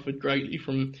that suffered greatly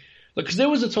from... Because there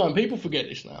was a time, people forget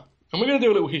this now, and we're going to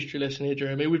do a little history lesson here,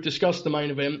 Jeremy. We've discussed the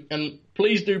main event, and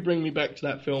please do bring me back to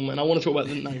that film, and I want to talk about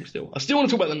the name still. I still want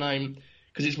to talk about the name,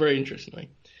 because it's very interesting to me.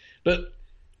 But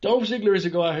Dolph Ziggler is a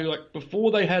guy who, like,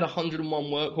 before they had 101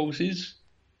 workhorses,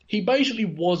 he basically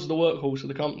was the workhorse of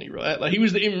the company, right? Like, he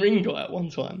was the in-ring guy at one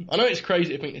time. I know it's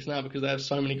crazy to think this now, because they have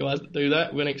so many guys that do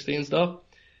that with NXT and stuff.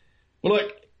 But,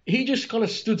 like, he just kind of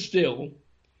stood still,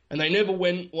 and they never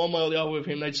went one way or the other with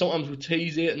him. They'd sometimes would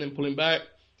tease it and then pull him back.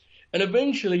 And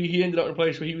eventually he ended up in a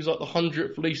place where he was like the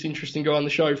 100th least interesting guy on the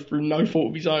show through no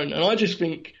fault of his own. And I just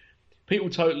think people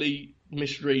totally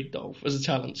misread Dolph as a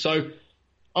talent. So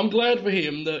I'm glad for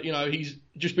him that, you know, he's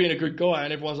just being a good guy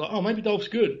and everyone's like, oh, maybe Dolph's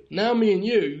good. Now me and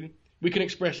you, we can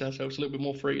express ourselves a little bit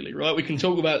more freely, right? We can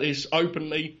talk about this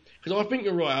openly. Because I think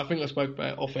you're right. I think I spoke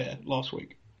about it off air last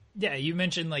week. Yeah, you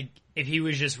mentioned, like, if he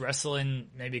was just wrestling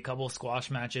maybe a couple of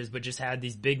squash matches, but just had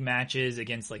these big matches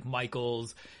against, like,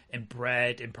 Michaels and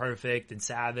Brett and Perfect and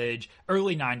Savage.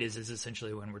 Early 90s is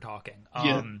essentially when we're talking.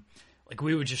 Yeah. Like,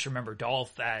 we would just remember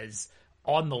Dolph as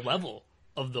on the level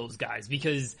of those guys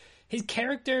because his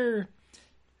character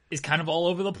is kind of all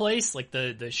over the place. Like,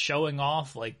 the showing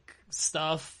off, like,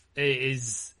 stuff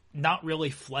is not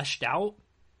really fleshed out.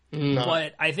 No.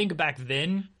 But I think back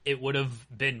then it would have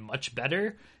been much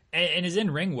better. And his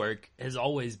in-ring work has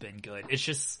always been good. It's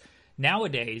just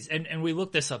nowadays, and we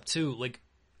looked this up too, like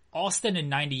Austin in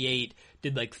 98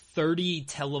 did like 30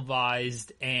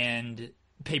 televised and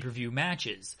pay-per-view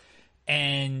matches.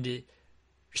 And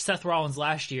Seth Rollins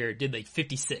last year did like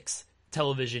 56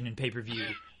 television and pay-per-view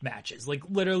matches. Like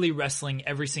literally wrestling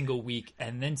every single week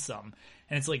and then some.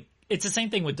 And it's like, it's the same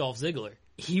thing with Dolph Ziggler.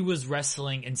 He was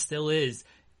wrestling and still is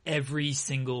every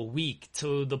single week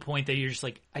to the point that you're just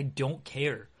like, I don't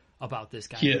care about this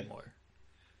guy anymore.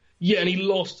 Yeah, and he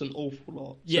lost an awful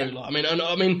lot. Yeah. Too,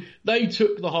 I mean, they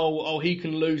took the whole, he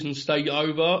can lose and stay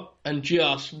over and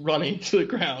just run into the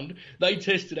ground. They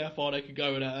tested how far they could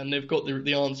go with that, and they've got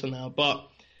the answer now. But,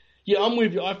 yeah, I'm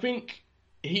with you. I think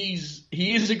he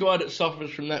is a guy that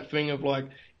suffers from that thing of, like,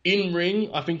 in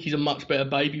ring, I think he's a much better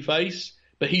babyface,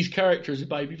 but his character as a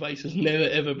babyface has never,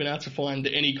 ever been able to find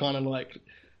any kind of, like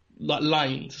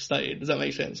lane to stay in. Does that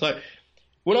make sense? Like,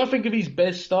 when I think of his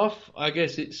best stuff, I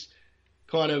guess it's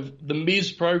kind of the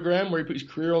Miz program where he put his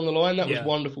career on the line. That was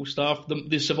wonderful stuff.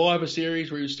 The Survivor series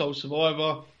where he was told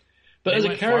Survivor. But as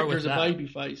a character, as a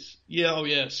babyface,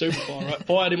 super far, right?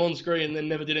 Fired him on screen and then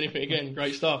never did anything again.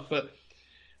 Great stuff. But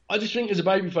I just think as a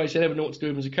babyface, they never know what to do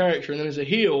with him as a character. And then as a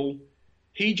heel,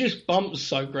 he just bumps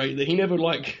so great that he never,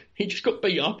 he just got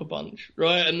beat up a bunch,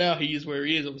 right? And now he is where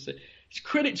he is, obviously. It's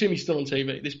credit to him he's still on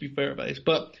TV, let's be fair about this.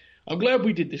 But I'm glad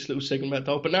we did this little segment about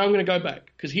Dolph. But now I'm going to go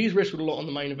back, because he's wrestled a lot on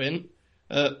the main event.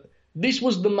 This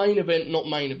was the main event, not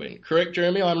main event. Correct,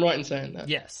 Jeremy? I'm right in saying that.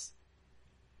 Yes.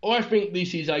 I think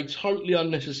this is a totally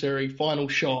unnecessary final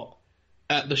shot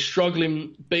at the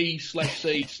struggling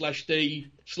B/C/D/E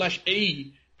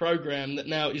program that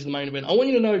now is the main event. I want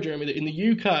you to know, Jeremy, that in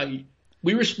the UK,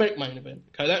 we respect main event.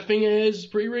 Okay, that thing airs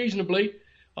pretty reasonably.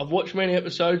 I've watched many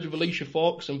episodes with Alicia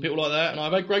Fox and people like that, and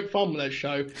I've had great fun with that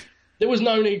show. There was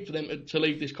no need for them to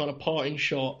leave this kind of parting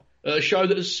shot, a show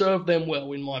that has served them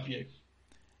well, in my view.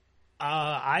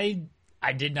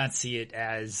 I did not see it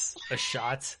as a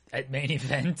shot at main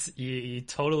event. You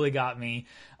totally got me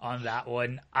on that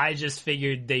one. I just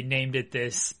figured they named it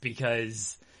this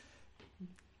because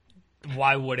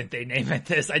why wouldn't they name it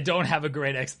this? I don't have a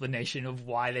great explanation of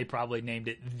why they probably named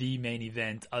it the main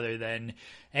event other than,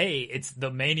 hey, it's the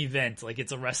main event. Like,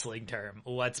 it's a wrestling term.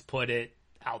 Let's put it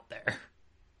out there.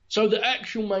 So the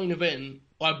actual main event,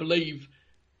 I believe,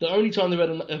 the only time they've had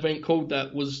an event called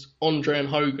that was Andre and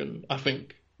Hogan, I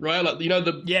think. Right? Like, the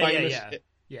famous...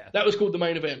 Yeah. That was called the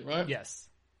main event, right? Yes.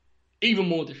 Even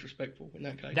more disrespectful in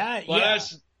that case.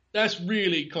 That's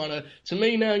really kind of... To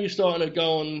me now, you're starting to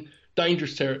go on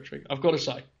dangerous territory, I've got to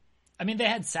say. I mean, they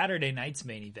had Saturday night's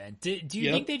main event. Do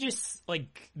you think they just,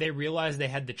 they realized they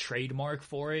had the trademark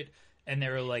for it, and they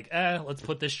were like, let's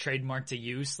put this trademark to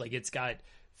use? Like, it's got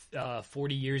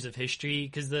 40 years of history,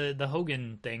 because the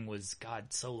Hogan thing was, God,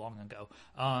 so long ago.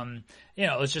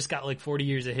 It's just got 40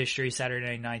 years of history,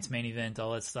 Saturday night's main event,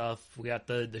 all that stuff. We got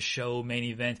the show main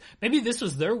event. Maybe this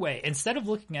was their way, instead of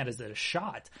looking at it as a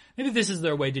shot, maybe this is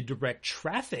their way to direct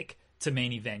traffic to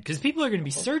main event, because people are going to be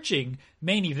searching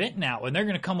main event now, and they're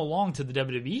going to come along to the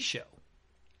WWE show.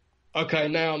 Okay,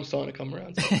 now I'm starting to come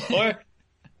around.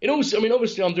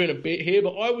 Obviously I'm doing a bit here,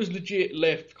 but I was legit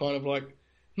left kind of like,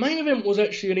 main event was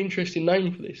actually an interesting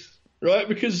name for this, right?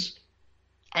 Because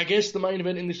I guess the main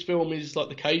event in this film is like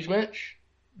the cage match.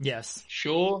 Yes.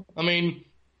 Sure. I mean,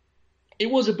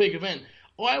 it was a big event.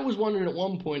 I was wondering at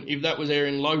one point if that was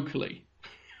airing locally.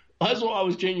 That's what I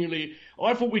was genuinely...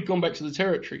 I thought we'd gone back to the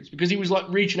territories, because he was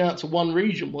reaching out to one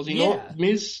region, was he not,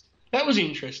 Miz? That was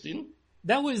interesting.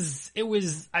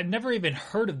 I'd never even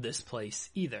heard of this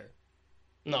place either.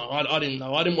 No, I didn't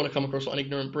know. I didn't want to come across like an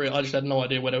ignorant Brit. I just had no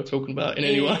idea what they were talking about in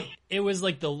any way. It was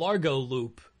like the Largo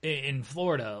Loop in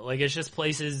Florida. It's just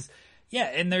places... Yeah,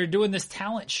 and they're doing this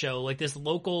talent show, this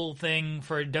local thing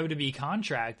for a WWE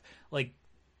contract,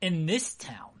 in this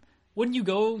town. Wouldn't you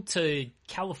go to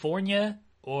California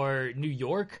or New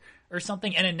York or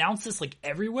something and announce this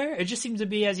everywhere? It just seems to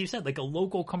be, as you said, a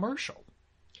local commercial.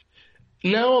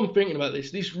 Now I'm thinking about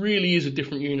this. This really is a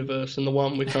different universe than the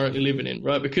one we're currently living in,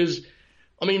 right? Because,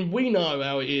 we know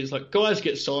how it is. Guys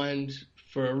get signed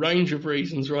for a range of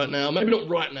reasons right now. Maybe not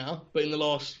right now, but in the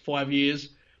last 5 years.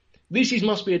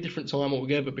 Must be a different time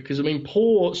altogether, because,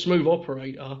 poor Smooth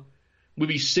Operator, with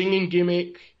his singing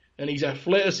gimmick and his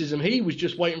athleticism, he was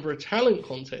just waiting for a talent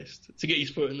contest to get his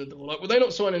foot in the door. Were they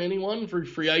not signing anyone through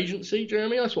free agency,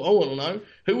 Jeremy? That's what I want to know.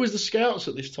 Who was the scouts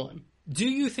at this time? Do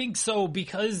you think so?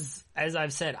 Because, as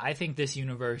I've said, I think this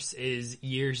universe is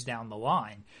years down the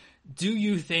line. Do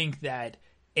you think that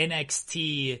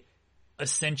NXT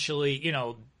essentially,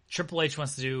 Triple H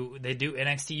wants to do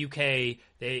NXT UK,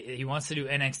 he wants to do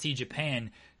NXT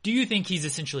Japan. Do you think he's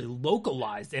essentially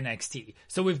localized NXT?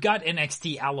 So we've got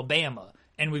NXT Alabama,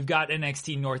 and we've got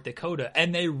NXT North Dakota,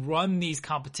 and they run these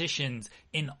competitions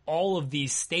in all of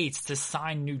these states to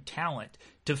sign new talent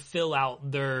to fill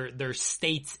out their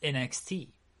state's NXT.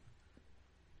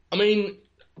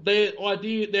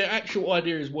 Their actual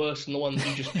idea is worse than the one that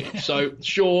you just picked. So,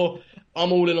 sure,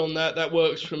 I'm all in on that. That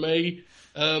works for me.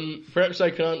 Perhaps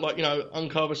they can, like,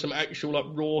 uncover some actual, like,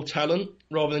 raw talent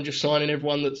rather than just signing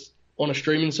everyone that's on a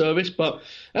streaming service. But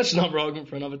that's another argument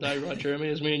for another day, right, Jeremy,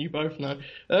 as me and you both know.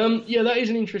 Yeah, that is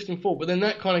an interesting thought. But then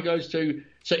that kind of goes to,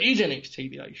 so is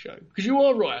NXT the A show? Because you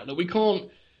are right, that we can't.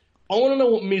 I want to know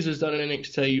what Miz has done in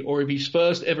NXT, or if his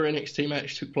first ever NXT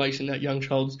match took place in that young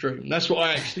child's dream. That's what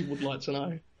I actually would like to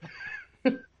know.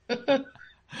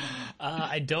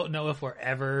 I don't know if we're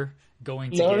ever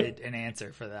going to get an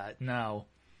answer for that. No.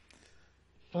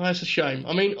 Oh, that's a shame.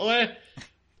 I mean,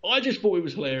 I just thought it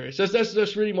was hilarious.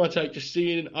 That's really my take. Just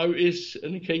seeing Otis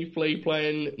and Keith Lee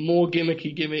playing more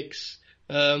gimmicky gimmicks.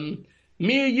 Mia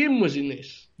Yim was in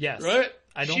this. Yes. Right?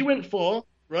 She went far,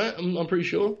 right? I'm pretty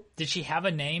sure. Did she have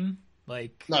a name?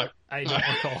 Like, no. I don't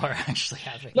recall her actually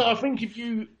having. No, I think if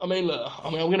you, I'm going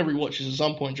to rewatch this at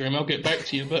some point, Jeremy. I'll get back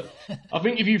to you, but I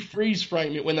think if you freeze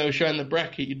frame it when they were showing the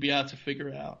bracket, you'd be able to figure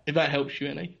it out, if that helps you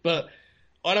any. But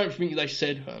I don't think they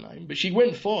said her name. But she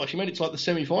went far. She made it to like the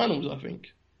semi-finals, I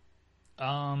think.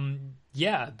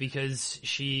 Yeah, because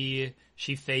she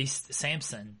faced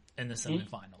Samson in the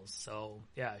semifinals. So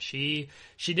yeah, she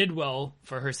did well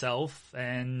for herself,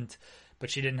 but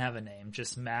she didn't have a name.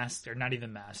 Just masked, or not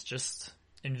even masked, just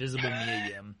Invisible Mia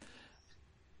Yim.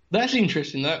 That's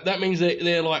interesting. That means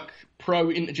they're like pro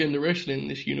intergender wrestling in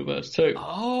this universe too.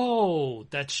 Oh,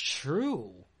 that's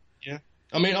true. Yeah.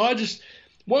 I mean,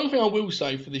 one thing I will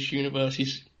say for this universe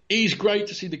is it is great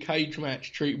to see the cage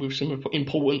match treated with some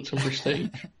importance and prestige.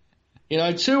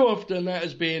 Too often that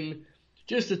has been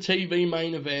just a TV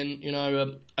main event,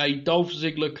 a Dolph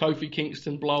Ziggler, Kofi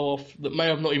Kingston blow-off that may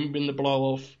have not even been the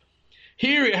blow-off.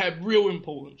 Here it had real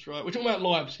importance, right? We're talking about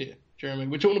lives here, Jeremy.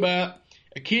 We're talking about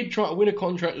a kid trying to win a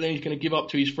contract that then he's going to give up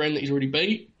to his friend that he's already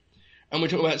beat. And we're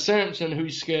talking about Samson,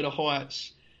 who's scared of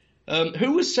heights.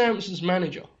 Who was Samson's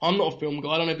manager? I'm not a film guy.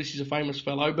 I don't know if this is a famous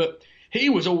fellow, but he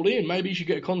was all in. Maybe he should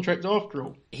get a contract after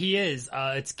all. He is.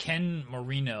 It's Ken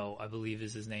Marino, I believe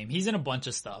is his name. He's in a bunch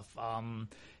of stuff.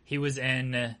 He was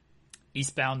in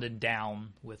Eastbound and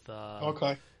Down with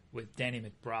Danny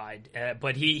McBride.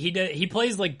 But he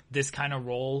plays like this kind of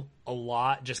role a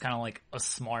lot, just kind of like a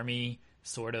smarmy,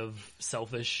 sort of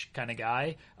selfish kind of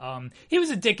guy. He was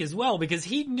a dick as well because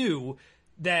he knew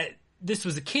that this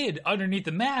was a kid underneath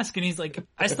the mask, and he's like,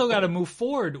 I still got to move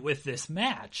forward with this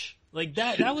match. Like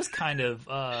that was kind of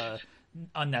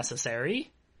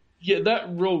unnecessary. Yeah,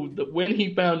 that rule that when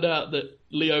he found out that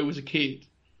Leo was a kid,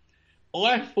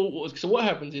 I thought so what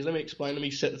happens is, let me explain, let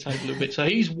me set the table a little bit. So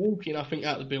he's walking, I think,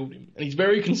 out of the building, and he's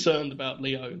very concerned about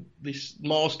Leo, this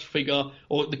masked figure,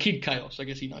 or the Kid Chaos, I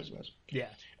guess he knows him as. Yeah.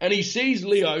 And he sees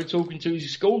Leo talking to his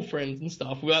school friends and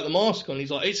stuff without the mask on.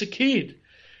 He's like, it's a kid.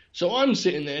 So I'm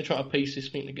sitting there trying to piece this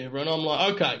thing together, and I'm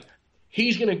like, okay,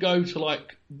 he's going to go to,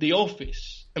 like, the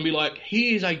office and be like,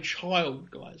 he is a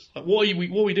child, guys. Like, what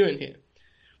are we doing here?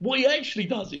 What he actually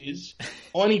does is,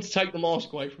 I need to take the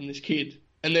mask away from this kid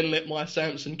and then let my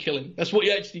Samson kill him. That's what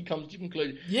he actually comes to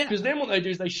conclude. Yeah. Because then what they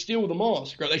do is they steal the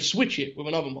mask, right? They switch it with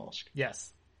another mask.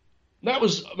 Yes. That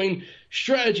was,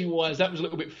 strategy-wise, that was a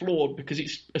little bit flawed because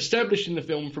it's established in the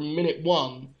film from minute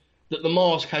one that the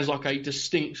mask has, like, a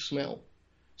distinct smell.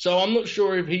 So I'm not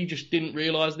sure if he just didn't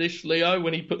realise this, Leo,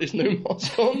 when he put this new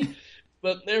mask on.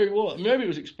 But there he was. Maybe it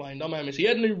was explained. I'm honest. He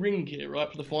had a new ring gear,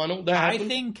 right, for the final. That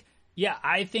happened.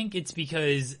 I think it's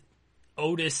because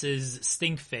Otis's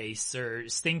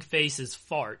Stinkface's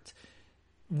fart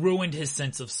ruined his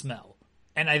sense of smell.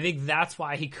 And I think that's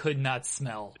why he could not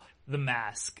smell the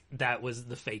mask that was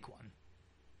the fake one.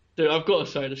 Dude, I've got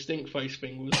to say, the Stinkface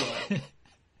thing was like,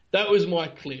 that was my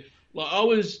cliff. Like, I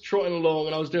was trotting along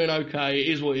and I was doing okay. It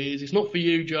is what it is. It's not for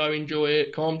you, Joe. Enjoy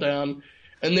it. Calm down.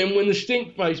 And then when the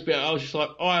stink face bit, I was just like,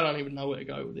 I don't even know where to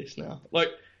go with this now. Like,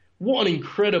 what an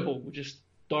incredible just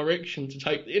direction to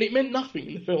take. And it meant nothing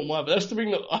in the film either. That's the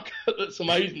thing that's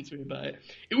amazing to me about it.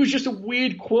 It was just a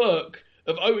weird quirk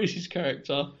of Otis's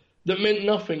character that meant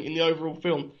nothing in the overall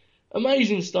film.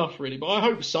 Amazing stuff, really. But I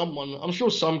hope I'm sure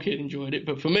some kid enjoyed it.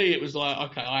 But for me, it was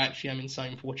like, okay, I actually am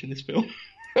insane for watching this film.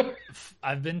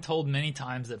 I've been told many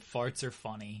times that farts are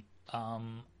funny.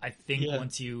 I think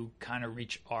once you kind of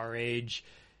reach our age,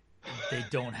 they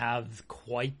don't have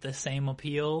quite the same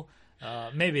appeal.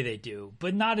 Maybe they do,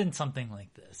 but not in something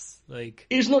like this. Like,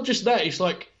 it's not just that. It's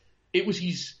like it was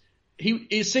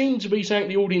it seemed to be something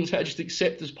the audience had to just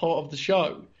accept as part of the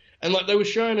show, and like they were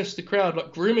showing us the crowd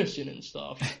like grimacing and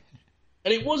stuff,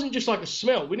 and it wasn't just like a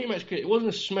smell. We didn't make it clear. It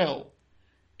wasn't a smell.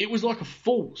 It was like a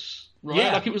force, right?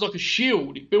 Yeah. Like it was like a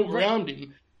shield. It built around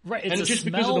him. Right, and just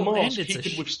because of the mask, he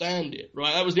could withstand it,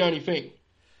 right? That was the only thing.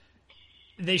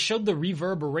 They showed the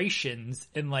reverberations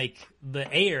in, like,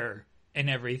 the air and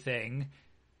everything,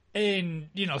 And,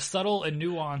 subtle and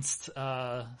nuanced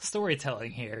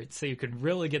storytelling here, so you can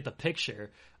really get the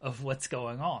picture of what's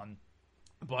going on.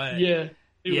 But it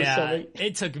was something.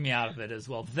 It took me out of it as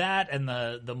well. That and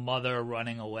the mother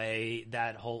running away,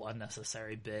 that whole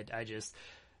unnecessary bit, I just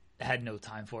had no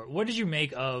time for it. What did you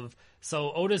make of?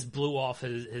 So Otis blew off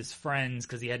his friends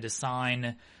because he had to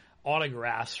sign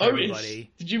autographs for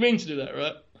everybody. Did you mean to do that,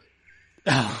 right?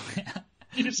 Oh, yeah.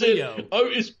 You said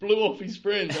Otis blew off his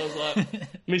friends. I was like,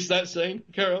 missed that scene.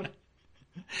 Carry on.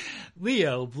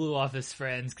 Leo blew off his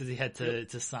friends because he had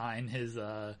to sign his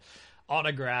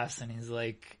autographs, and he's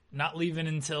like not leaving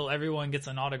until everyone gets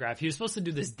an autograph. He was supposed to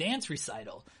do this dance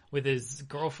recital with his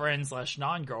girlfriend /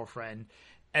 non-girlfriend,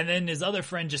 and then his other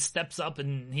friend just steps up,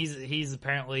 and he's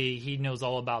apparently he knows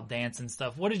all about dance and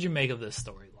stuff. What did you make of this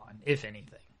storyline, if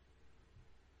anything?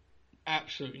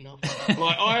 Absolutely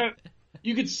nothing.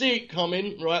 You could see it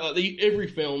coming, right? Like every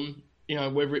film,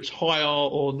 whether it's high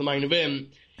art or the main event,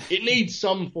 it needs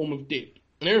some form of dip.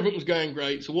 And everything was going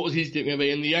great. So what was his dip going to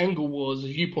be? And the angle was, as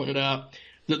you pointed out,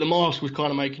 that the mask was kind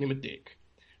of making him a dick.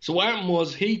 So what happened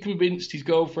was he convinced his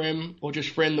girlfriend, or just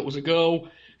friend that was a girl,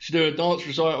 to do a dance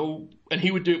recital, and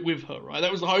he would do it with her, right?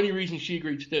 That was the only reason she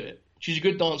agreed to do it. She's a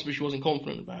good dancer, but she wasn't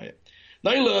confident about it.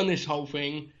 They learn this whole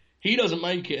thing. He doesn't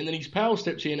make it, and then his pal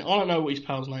steps in. I don't know what his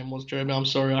pal's name was, Jeremy. I'm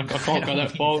sorry, I can't go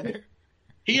that far.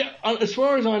 As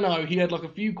far as I know, he had like a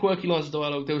few quirky lines of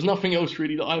dialogue. There was nothing else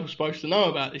really that I was supposed to know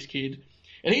about this kid.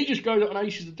 And he just goes up and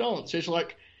aces the dance. So it's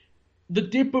like the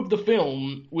dip of the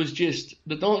film was just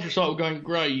the dance recital going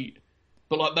great,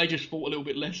 but like they just thought a little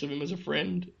bit less of him as a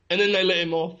friend. And then they let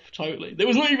him off totally. There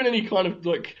was not even any kind of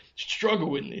like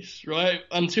struggle in this, right?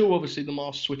 Until obviously the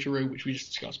mask switcheroo, which we just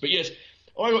discussed. But yes,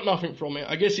 I got nothing from it.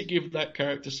 I guess it gave that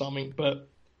character something, but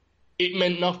it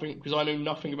meant nothing because I knew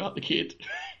nothing about the kid.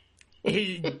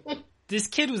 This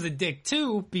kid was a dick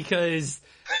too, because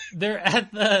they're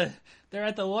at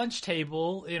the lunch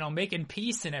table, making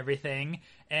peace and everything,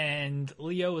 and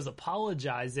Leo is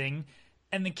apologizing,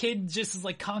 and the kid just is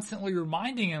like constantly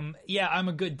reminding him, "Yeah, I'm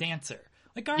a good dancer."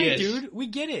 Like, all right, dude, we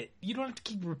get it. You don't have to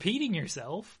keep repeating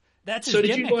yourself. That's his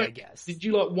gimmick, I guess. Did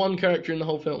you like one character in the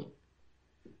whole film?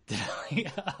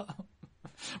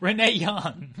 Renee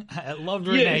Young. I loved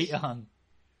Renee Young.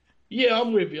 Yeah,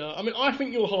 I'm with you. I mean, I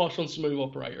think you're harsh on Smooth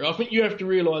Operator. I think you have to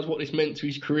realise what this meant to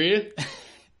his career.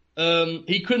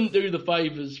 He couldn't do the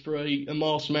favours for a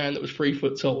masked man that was 3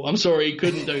 foot tall. I'm sorry, he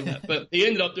couldn't do that. But he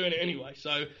ended up doing it anyway,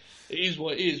 so it is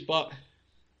what it is. But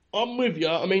I'm with you.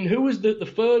 I mean, who was the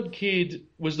third kid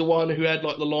was the one who had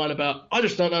like the line about, "I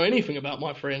just don't know anything about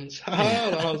my friends."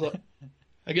 And I was like,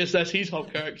 I guess that's his whole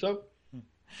character.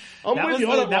 I'm with you.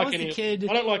 I don't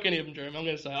like any of them, Jeremy. I'm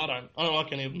going to say I don't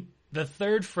like any of them. The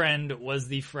third friend was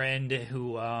the friend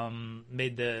who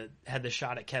had the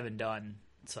shot at Kevin Dunn.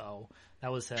 So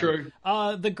that was him. True.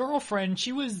 The girlfriend,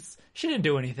 she didn't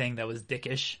do anything that was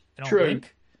dickish, I don't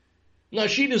think. No,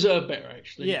 she deserved better,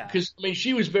 actually. Yeah. Because, I mean,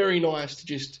 she was very nice to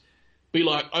just be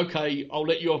like, "Okay, I'll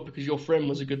let you off because your friend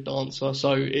was a good dancer,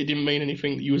 so it didn't mean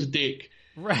anything that you was a dick."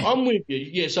 Right. I'm with you.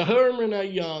 Yeah, so her and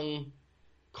Renee Young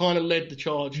kind of led the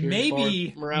charge here as far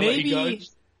as morality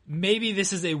goes. Maybe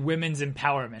this is a women's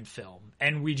empowerment film,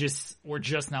 and we're just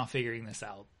now figuring this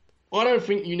out. I don't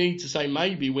think you need to say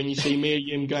maybe when you see Mia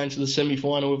Yim going to the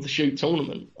semi-final of the shoot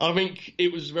tournament. I think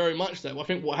it was very much that. I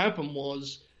think what happened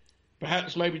was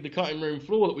perhaps maybe the cutting room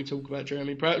floor that we talk about,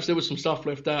 Jeremy, perhaps there was some stuff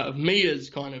left out of Mia's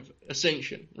kind of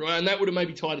ascension, right? And that would have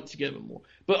maybe tied it together more.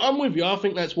 But I'm with you. I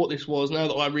think that's what this was now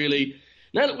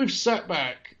that we've sat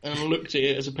back and looked at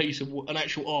it as a piece of an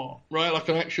actual art, right? Like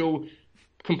an actual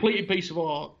completed piece of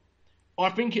art. I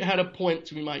think it had a point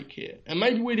to be made here. And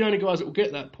maybe we're the only guys that will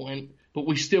get that point, but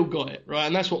we still got it, right?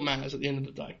 And that's what matters at the end of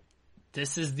the day.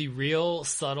 This is the real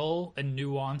subtle and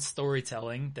nuanced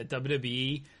storytelling that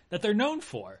WWE, that they're known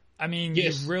for. I mean,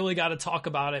 You've really got to talk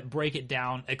about it, break it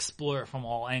down, explore it from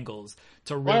all angles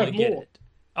to really get it.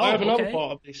 I have another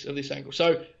part of this angle.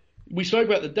 So we spoke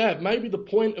about the dad. Maybe the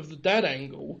point of the dad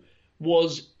angle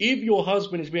was if your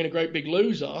husband is being a great big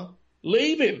loser,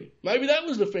 leave him. Maybe that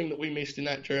was the thing that we missed in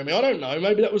that, Jeremy. I don't know.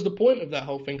 Maybe that was the point of that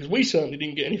whole thing, because we certainly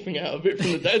didn't get anything out of it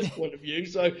from the dad's point of view.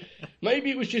 So maybe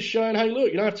it was just showing, hey,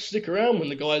 look, you don't have to stick around when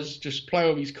the guy's just playing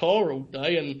with his car all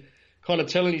day and kind of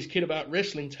telling his kid about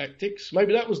wrestling tactics.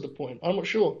 Maybe that was the point. I'm not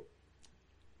sure.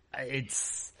 It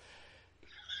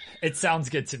sounds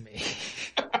good to me.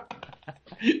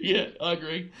 Yeah, I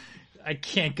agree. I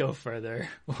can't go further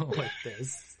with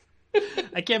this.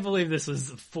 I can't believe this was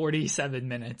 47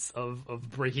 minutes of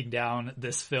breaking down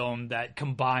this film that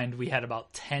combined we had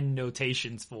about 10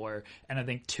 notations for, and I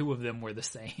think 2 of them were the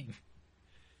same.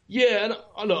 Yeah,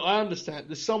 and look, I understand.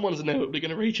 There's someone's inevitably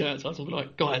going to reach out to us and be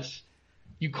like, guys,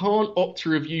 you can't opt to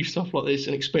review stuff like this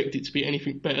and expect it to be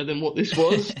anything better than what this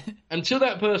was. And to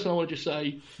that person, I want to just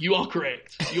say, you are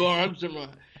correct. You are 100% right.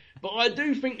 But I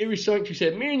do think there is something to be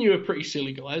said. Me and you are pretty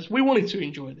silly guys. We wanted to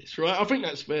enjoy this, right? I think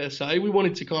that's fair to say. We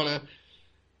wanted to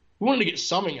get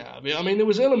something out of it. I mean, there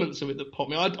was elements of it that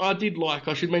popped me. I did like,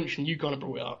 I should mention, you kind of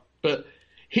brought it up, but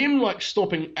him like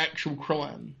stopping actual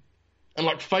crime and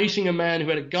like facing a man who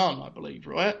had a gun, I believe,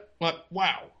 right? Like,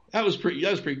 wow, that was pretty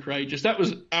courageous. That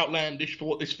was outlandish for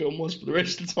what this film was for the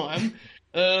rest of the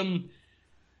time.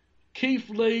 Keith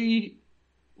Lee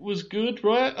was good,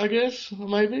 right? I guess,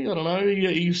 maybe, I don't know.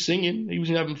 He was singing, he was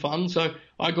having fun, so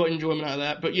I got enjoyment out of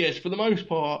that. But yes, for the most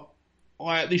part,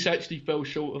 this actually fell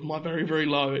short of my very, very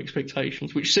low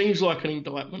expectations, which seems like an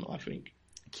indictment, I think.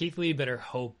 Keith Lee better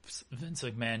hope Vince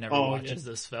McMahon never watches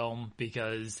this film,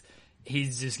 because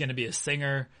he's just going to be a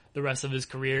singer the rest of his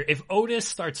career. If Otis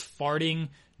starts farting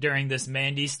during this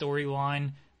Mandy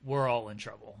storyline, we're all in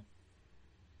trouble.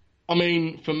 I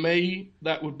mean, for me,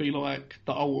 that would be like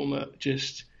the ultimate,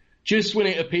 just when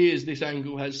it appears this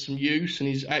angle has some use and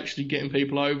he's actually getting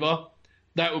people over,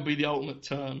 that would be the ultimate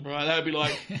turn, right? That would be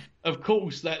like, of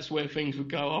course, that's where things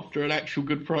would go after an actual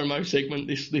good promo segment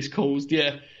this caused.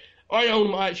 Yeah, I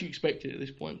actually expect it at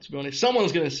this point, to be honest.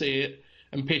 Someone's going to see it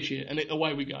and pitch it, and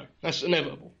away we go. That's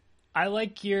inevitable. I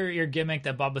like your gimmick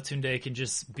that Babatunde can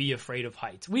just be afraid of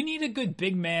heights. We need a good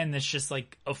big man that's just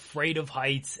like afraid of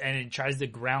heights and it tries to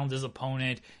ground his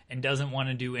opponent and doesn't want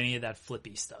to do any of that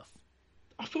flippy stuff.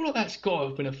 I feel like that's got to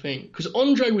have been a thing, because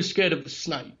Andre was scared of the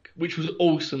snake, which was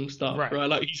awesome stuff, right?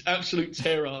 Like, he's absolute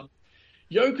terror.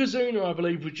 Yokozuna, I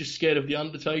believe, was just scared of The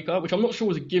Undertaker, which I'm not sure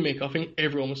was a gimmick. I think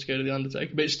everyone was scared of The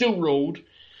Undertaker, but it still ruled.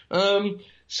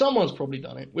 Someone's probably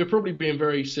done it. We're probably being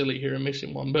very silly here and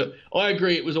missing one, but I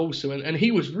agree it was awesome, and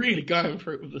he was really going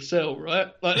for it with the cell, right?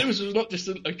 Like, it was not just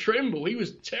a tremble. He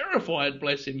was terrified,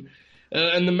 bless him.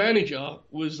 And the manager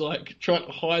was, like, trying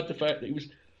to hide the fact that he was...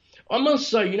 I must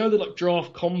say, you know, the like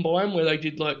draft combine where they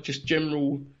did like just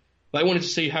general, they wanted to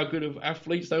see how good of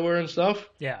athletes they were and stuff.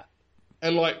 Yeah.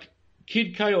 And like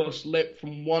Kid Chaos leapt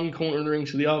from one corner of the ring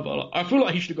to the other. Like, I feel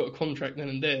like he should have got a contract then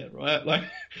and there, right? Like,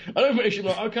 I don't think he should be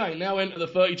like, okay, now enter the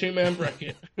 32-man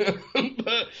bracket.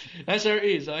 But that's how it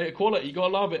is, eh? Equality, you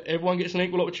gotta love it. Everyone gets an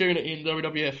equal opportunity in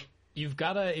WWF. You've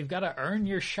gotta earn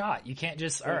your shot. You can't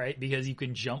just, all right, because you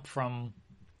can jump from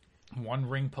one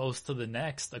ring post to the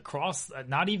next across,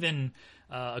 not even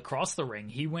across the ring.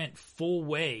 He went full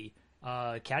way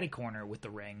catty corner with the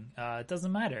ring. It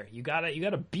doesn't matter. You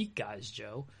gotta beat guys,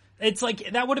 Joe. It's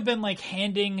like that would have been like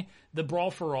handing the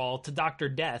Brawl for All to Dr.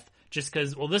 Death just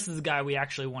because, well, this is the guy we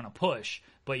actually want to push,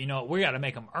 but you know, we got to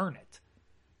make him earn it.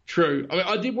 True. I mean,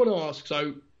 I did want to ask.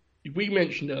 So we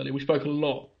mentioned earlier, we spoke a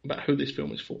lot about who this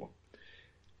film is for.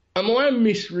 Am I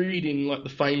misreading like the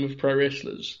fame of pro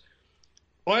wrestlers?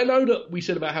 I know that we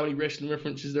said about how many wrestling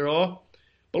references there are,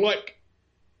 but like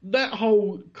that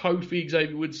whole Kofi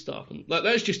Xavier Woods stuff, and like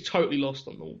that's just totally lost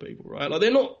on all people, right? Like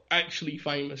they're not actually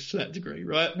famous to that degree,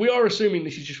 right? We are assuming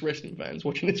this is just wrestling fans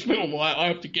watching this film. I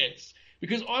have to guess,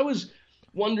 because I was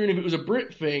wondering if it was a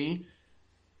Brit thing,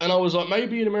 and I was like,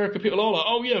 maybe in America people are like,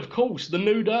 oh yeah, of course, the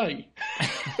New Day.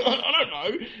 I don't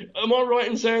know. Am I right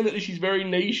in saying that this is very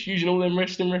niche, using all them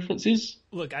wrestling references?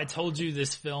 Look, I told you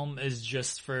this film is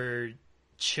just for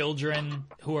children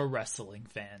who are wrestling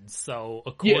fans, so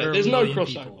a quarter there's of a million no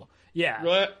crossover people. Yeah,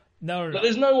 right. No. Like,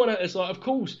 there's no one. It's like, of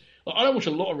course, like, I don't watch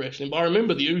a lot of wrestling, but I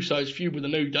remember the Usos feud with the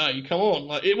New Day. Come on,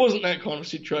 like it wasn't that kind of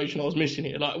situation I was missing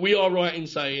here. Like we are right in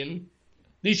saying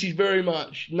this is very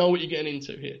much know what you're getting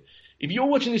into here. If you're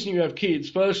watching this and you have kids,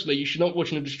 firstly, you should not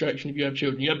watch a distraction if you have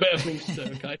children. You have better things to do.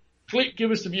 Okay, click, give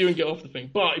us the view, and get off the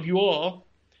thing. But if you are,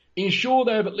 ensure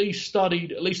they have at least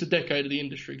studied at least a decade of the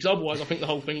industry, because otherwise I think the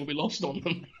whole thing will be lost on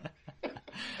them.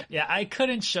 Yeah, I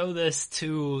couldn't show this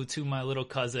to my little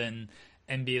cousin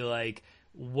and be like,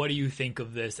 what do you think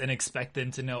of this? And expect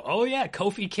them to know, oh yeah,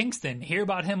 Kofi Kingston, hear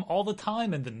about him all the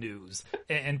time in the news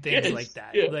and things like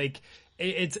that. Yeah. Like,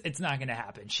 it's not going to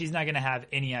happen. She's not going to have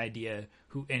any idea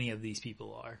who any of these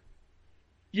people are.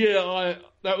 Yeah,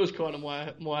 that was kind of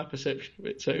my perception of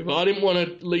it too. But I didn't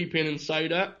want to leap in and say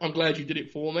that. I'm glad you did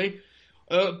it for me.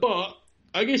 But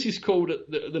I guess it's cool that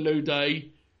the New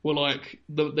Day were like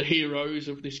the heroes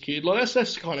of this kid. Like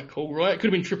that's kind of cool, right? It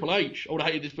could have been Triple H. I would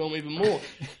have hated this film even more.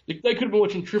 They could have been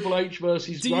watching Triple H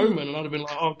versus Roman, and I'd have been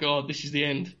like, oh god, this is the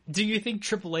end. Do you think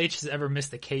Triple H has ever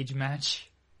missed a cage match?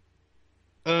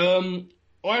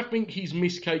 I think he's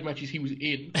missed cage matches he was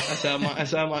in. That's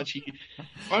how much he...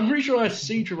 I'm pretty sure I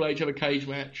see Triple H have a cage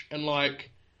match, and like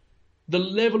the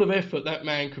level of effort that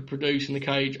man could produce in the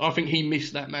cage, I think he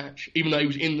missed that match, even though he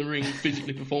was in the ring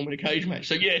physically performing a cage match.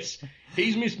 So yes,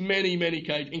 he's missed many, many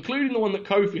cage, including the one that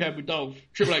Kofi had with Dolph.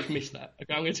 Triple H missed that.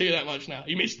 Okay, I'm going to tell you that much now.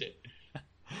 He missed it.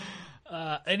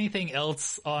 Anything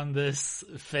else on this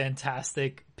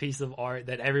fantastic piece of art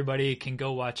that everybody can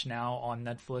go watch now on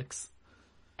Netflix?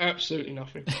 Absolutely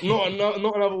nothing. Not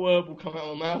another word will come out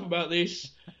of my mouth about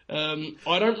this.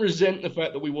 I don't resent the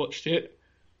fact that we watched it.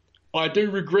 I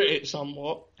do regret it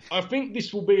somewhat. I think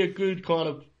this will be a good kind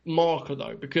of marker,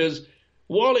 though, because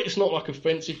while it's not like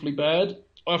offensively bad,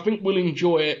 I think we'll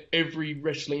enjoy every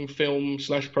wrestling film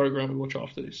 / program we watch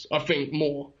after this. I think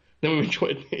more than we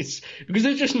enjoyed this, because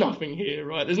there's just nothing here,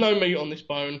 right? There's no meat on this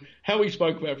bone. How we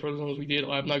spoke about it for as long as we did,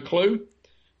 I have no clue.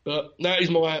 But that is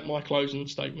my closing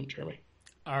statement, Jeremy.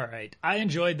 All right. I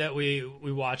enjoyed that we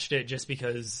watched it just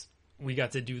because we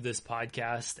got to do this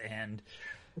podcast, and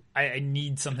I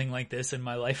need something like this in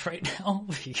my life right now,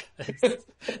 because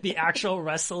the actual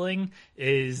wrestling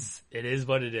is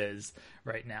what it is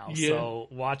right now. Yeah. So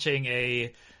watching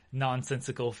a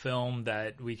nonsensical film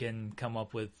that we can come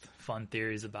up with fun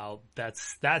theories about,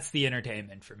 that's the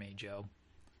entertainment for me, Joe.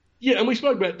 Yeah, and we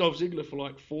spoke about Dolph Ziggler for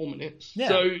like 4 minutes. Yeah.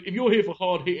 So if you're here for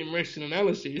hard-hitting wrestling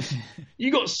analysis,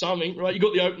 you got something, right? You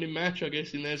got the opening match, I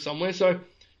guess, in there somewhere. So,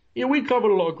 yeah, we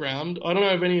covered a lot of ground. I don't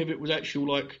know if any of it was actual,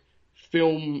 like,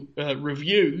 film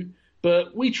review,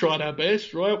 but we tried our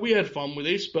best, right? We had fun with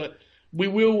this, but we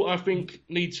will, I think,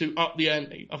 need to up the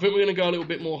ante. I think we're going to go a little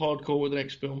bit more hardcore with the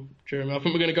next film, Jeremy. I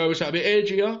think we're going to go with something a bit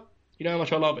edgier. You know how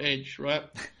much I love edge, right?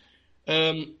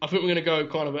 I think we're going to go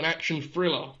kind of an action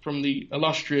thriller from the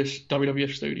illustrious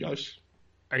WWF studios.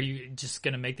 Are you just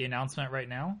going to make the announcement right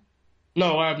now?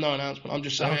 No, I have no announcement. I'm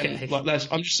just saying, okay.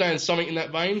 I'm just saying something in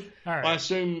that vein. All right. I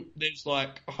assume there's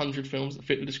like 100 films that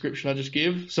fit the description I just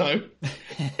give. So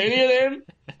any of them,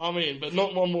 I'm in, but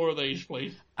not one more of these,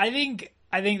 please. I think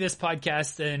this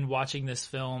podcast and watching this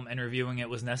film and reviewing it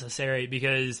was necessary,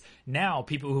 because now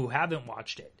people who haven't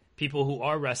watched it, people who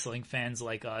are wrestling fans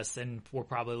like us, and we're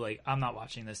probably like, I'm not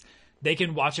watching this, they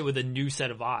can watch it with a new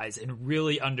set of eyes and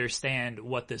really understand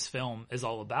what this film is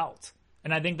all about.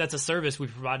 And I think that's a service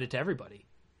we've provided to everybody.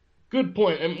 Good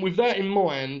point. And with that in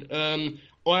mind,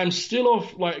 I am still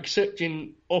off like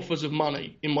accepting offers of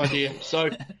money in my DM.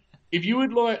 So if you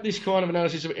would like this kind of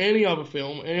analysis of any other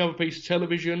film, any other piece of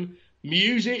television,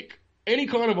 music, any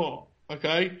kind of art,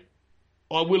 okay,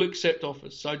 I will accept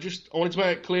offers. So just, I wanted to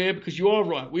make it clear, because you are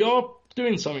right. We are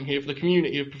doing something here for the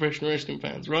community of professional wrestling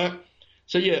fans, right?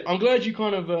 So yeah, I'm glad you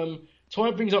kind of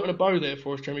tied things up in a bow there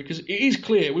for us, Jeremy, because it is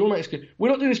clear. We will make it clear. We're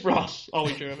not doing this for us, are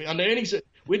we, Jeremy?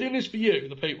 We're doing this for you,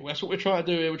 the people. That's what we're trying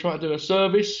to do here. We're trying to do a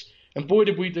service, and boy,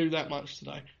 did we do that much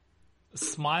today.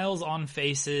 Smiles on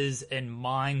faces and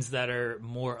minds that are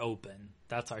more open.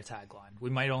 That's our tagline. We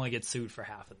might only get sued for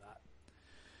half of that.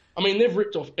 I mean, they've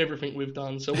ripped off everything we've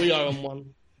done, so we owe them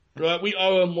one. Right? We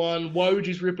owe them one. Woj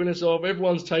is ripping us off.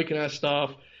 Everyone's taking our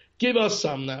stuff. Give us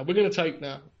some now. We're going to take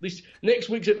now. This next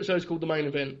week's episode is called The Main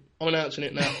Event. I'm announcing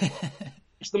it now.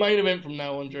 It's the main event from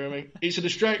now on, Jeremy. It's a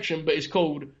distraction, but it's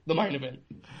called The Main Event.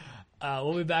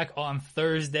 We'll be back on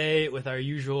Thursday with our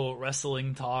usual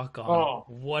wrestling talk on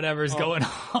whatever's going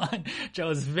on.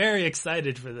 Joe's very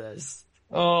excited for this.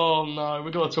 Oh, no.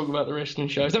 We've got to talk about the wrestling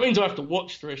shows. That means I have to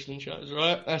watch the wrestling shows,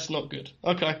 right? That's not good.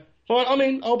 Okay. Fine. I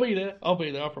mean, I'll be there.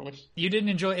 I promise. You didn't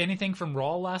enjoy anything from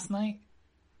Raw last night?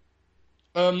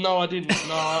 No, I didn't.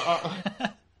 No,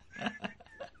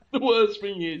 the worst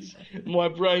thing is, my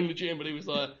brain legitimately was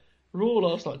like, Raw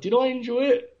last night. Did I enjoy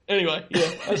it? Anyway, yeah.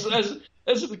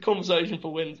 That's the conversation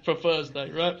for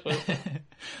Thursday, right?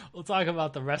 We'll talk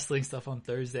about the wrestling stuff on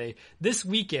Thursday. This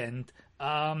weekend,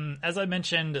 as I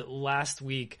mentioned last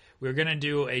week, we were going to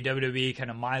do a WWE kind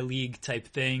of My League type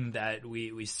thing that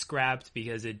we scrapped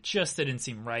because it just didn't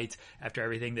seem right after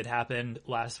everything that happened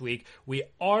last week. We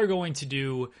are going to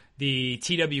do the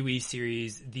TWE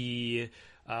series. The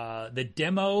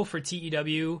demo for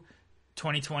TEW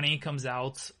 2020 comes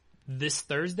out this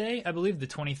Thursday, I believe, the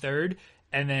 23rd.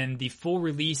 And then the full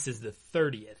release is the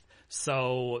 30th.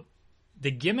 So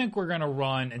the gimmick we're going to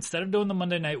run, instead of doing the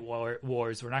Monday Night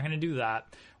Wars, we're not going to do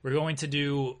that. We're going to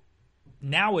do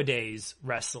nowadays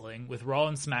wrestling with Raw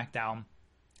and SmackDown.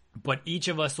 But each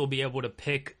of us will be able to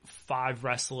pick 5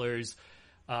 wrestlers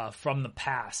from the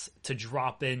past to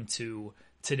drop into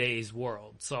today's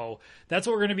world. So that's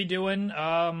what we're going to be doing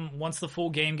once the full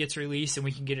game gets released and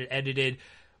we can get it edited.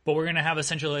 But we're going to have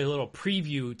essentially a little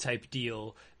preview type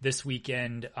deal this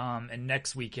weekend and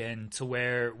next weekend, to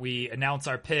where we announce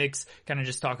our picks, kind of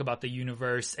just talk about the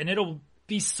universe. And it'll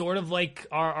be sort of like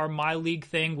our My League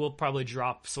thing. We'll probably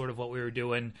drop sort of what we were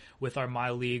doing with our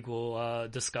My League. We'll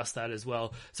discuss that as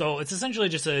well. So it's essentially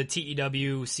just a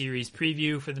TEW series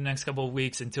preview for the next couple of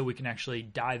weeks until we can actually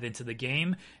dive into the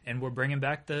game. And we're bringing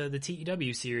back the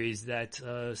TEW series that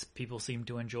people seem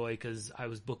to enjoy because I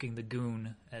was booking the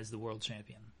Goon as the world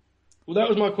champion. Well, that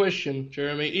was my question,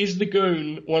 Jeremy. Is the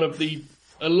Goon one of the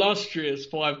illustrious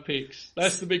 5 picks?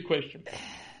 That's the big question.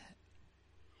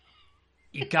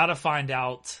 You got to find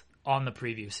out on the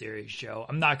preview series, Joe.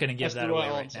 I'm not going to give that away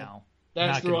right now.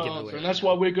 That's the right answer, and that's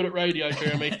why we're good at radio,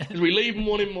 Jeremy, because we leave them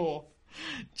wanting more.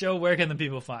 Joe, where can the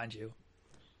people find you?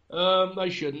 They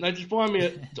shouldn't. They just find me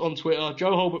on Twitter,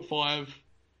 Joe Holbert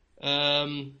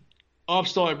 5. I've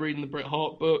started reading the Bret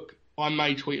Hart book. I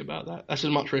may tweet about that. That's as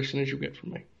much wrestling as you'll get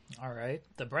from me. All right.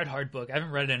 The Bret Hart book. I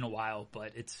haven't read it in a while,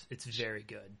 but it's very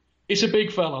good. It's a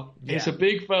big fella. Yeah. It's a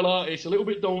big fella. It's a little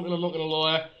bit daunting, I'm not going to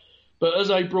lie. But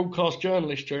as a broadcast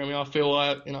journalist, Jeremy, I feel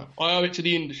I owe it to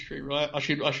the industry, right? I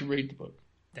should read the book.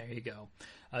 There you go.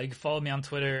 You can follow me on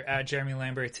Twitter at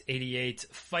JeremyLambert88,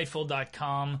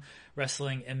 Fightful.com,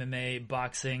 wrestling, MMA,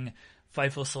 boxing,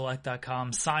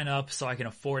 FightfulSelect.com. Sign up so I can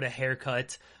afford a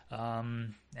haircut.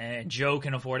 And Joe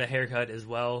can afford a haircut as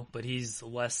well, but he's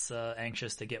less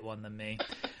anxious to get one than me.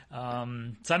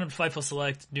 Sign up to Fightful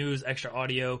Select, news, extra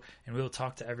audio, and we will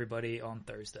talk to everybody on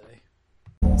Thursday.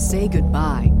 Say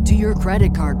goodbye to your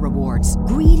credit card rewards.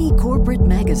 Greedy corporate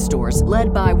mega stores,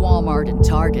 led by Walmart and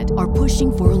Target, are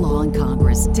pushing for a law in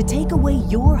Congress to take away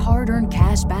your hard-earned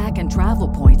cash back and travel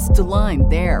points to line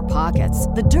their pockets.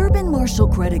 The Durbin-Marshall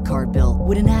credit card bill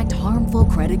would enact harmful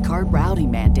credit card routing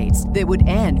mandates that would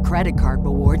end credit card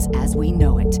rewards as we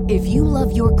know it. If you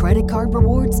love your credit card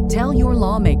rewards, tell your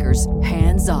lawmakers,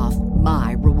 hands off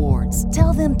my rewards.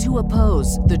 Tell them to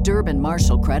oppose the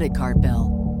Durbin-Marshall credit card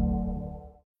bill.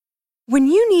 When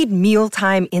you need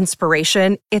mealtime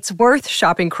inspiration, it's worth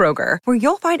shopping Kroger, where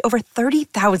you'll find over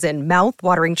 30,000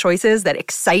 mouth-watering choices that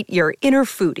excite your inner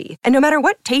foodie. And no matter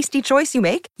what tasty choice you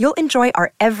make, you'll enjoy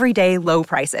our everyday low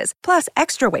prices, plus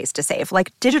extra ways to save,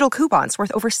 like digital coupons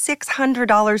worth over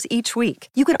 $600 each week.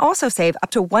 You can also save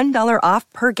up to $1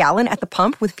 off per gallon at the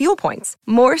pump with fuel points.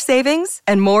 More savings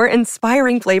and more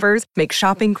inspiring flavors make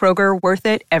shopping Kroger worth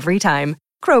it every time.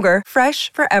 Kroger,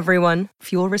 fresh for everyone.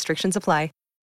 Fuel restrictions apply.